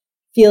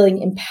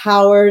feeling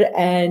empowered,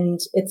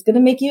 and it's going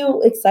to make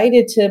you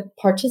excited to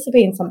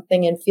participate in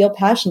something and feel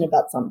passionate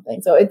about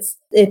something. So it's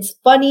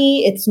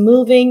funny, it's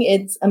moving,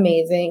 it's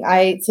amazing.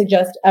 I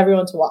suggest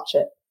everyone to watch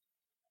it.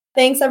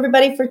 Thanks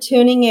everybody for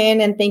tuning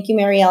in, and thank you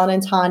Mary Ellen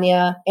and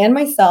Tanya and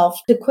myself.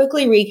 To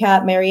quickly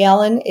recap, Mary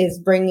Ellen is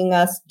bringing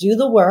us Do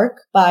the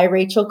Work by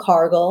Rachel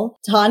Cargle.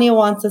 Tanya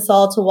wants us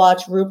all to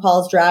watch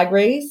RuPaul's Drag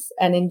Race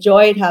and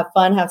enjoy it, have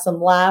fun, have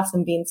some laughs,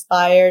 and be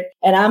inspired.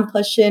 And I'm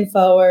pushing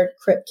forward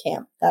Crip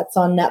Camp. That's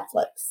on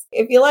Netflix.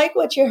 If you like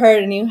what you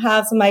heard and you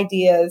have some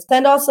ideas,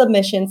 send all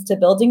submissions to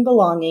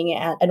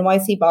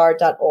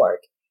buildingbelonging@nycbar.org.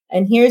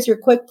 And here's your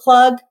quick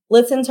plug.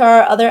 Listen to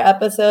our other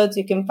episodes.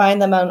 You can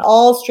find them on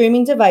all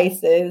streaming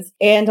devices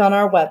and on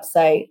our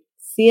website.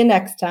 See you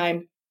next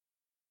time.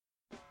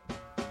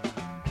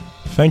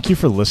 Thank you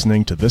for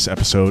listening to this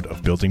episode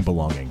of Building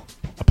Belonging,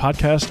 a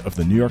podcast of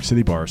the New York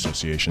City Bar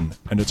Association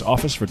and its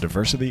Office for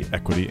Diversity,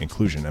 Equity,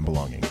 Inclusion, and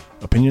Belonging.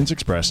 Opinions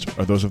expressed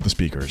are those of the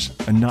speakers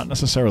and not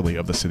necessarily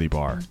of the City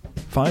Bar.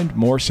 Find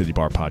more City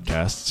Bar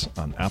podcasts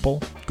on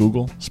Apple,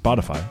 Google,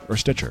 Spotify, or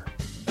Stitcher,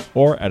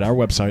 or at our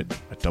website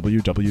at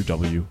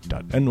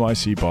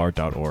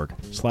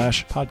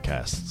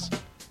www.nycbar.org/podcasts.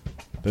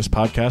 This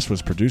podcast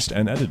was produced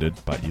and edited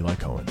by Eli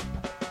Cohen.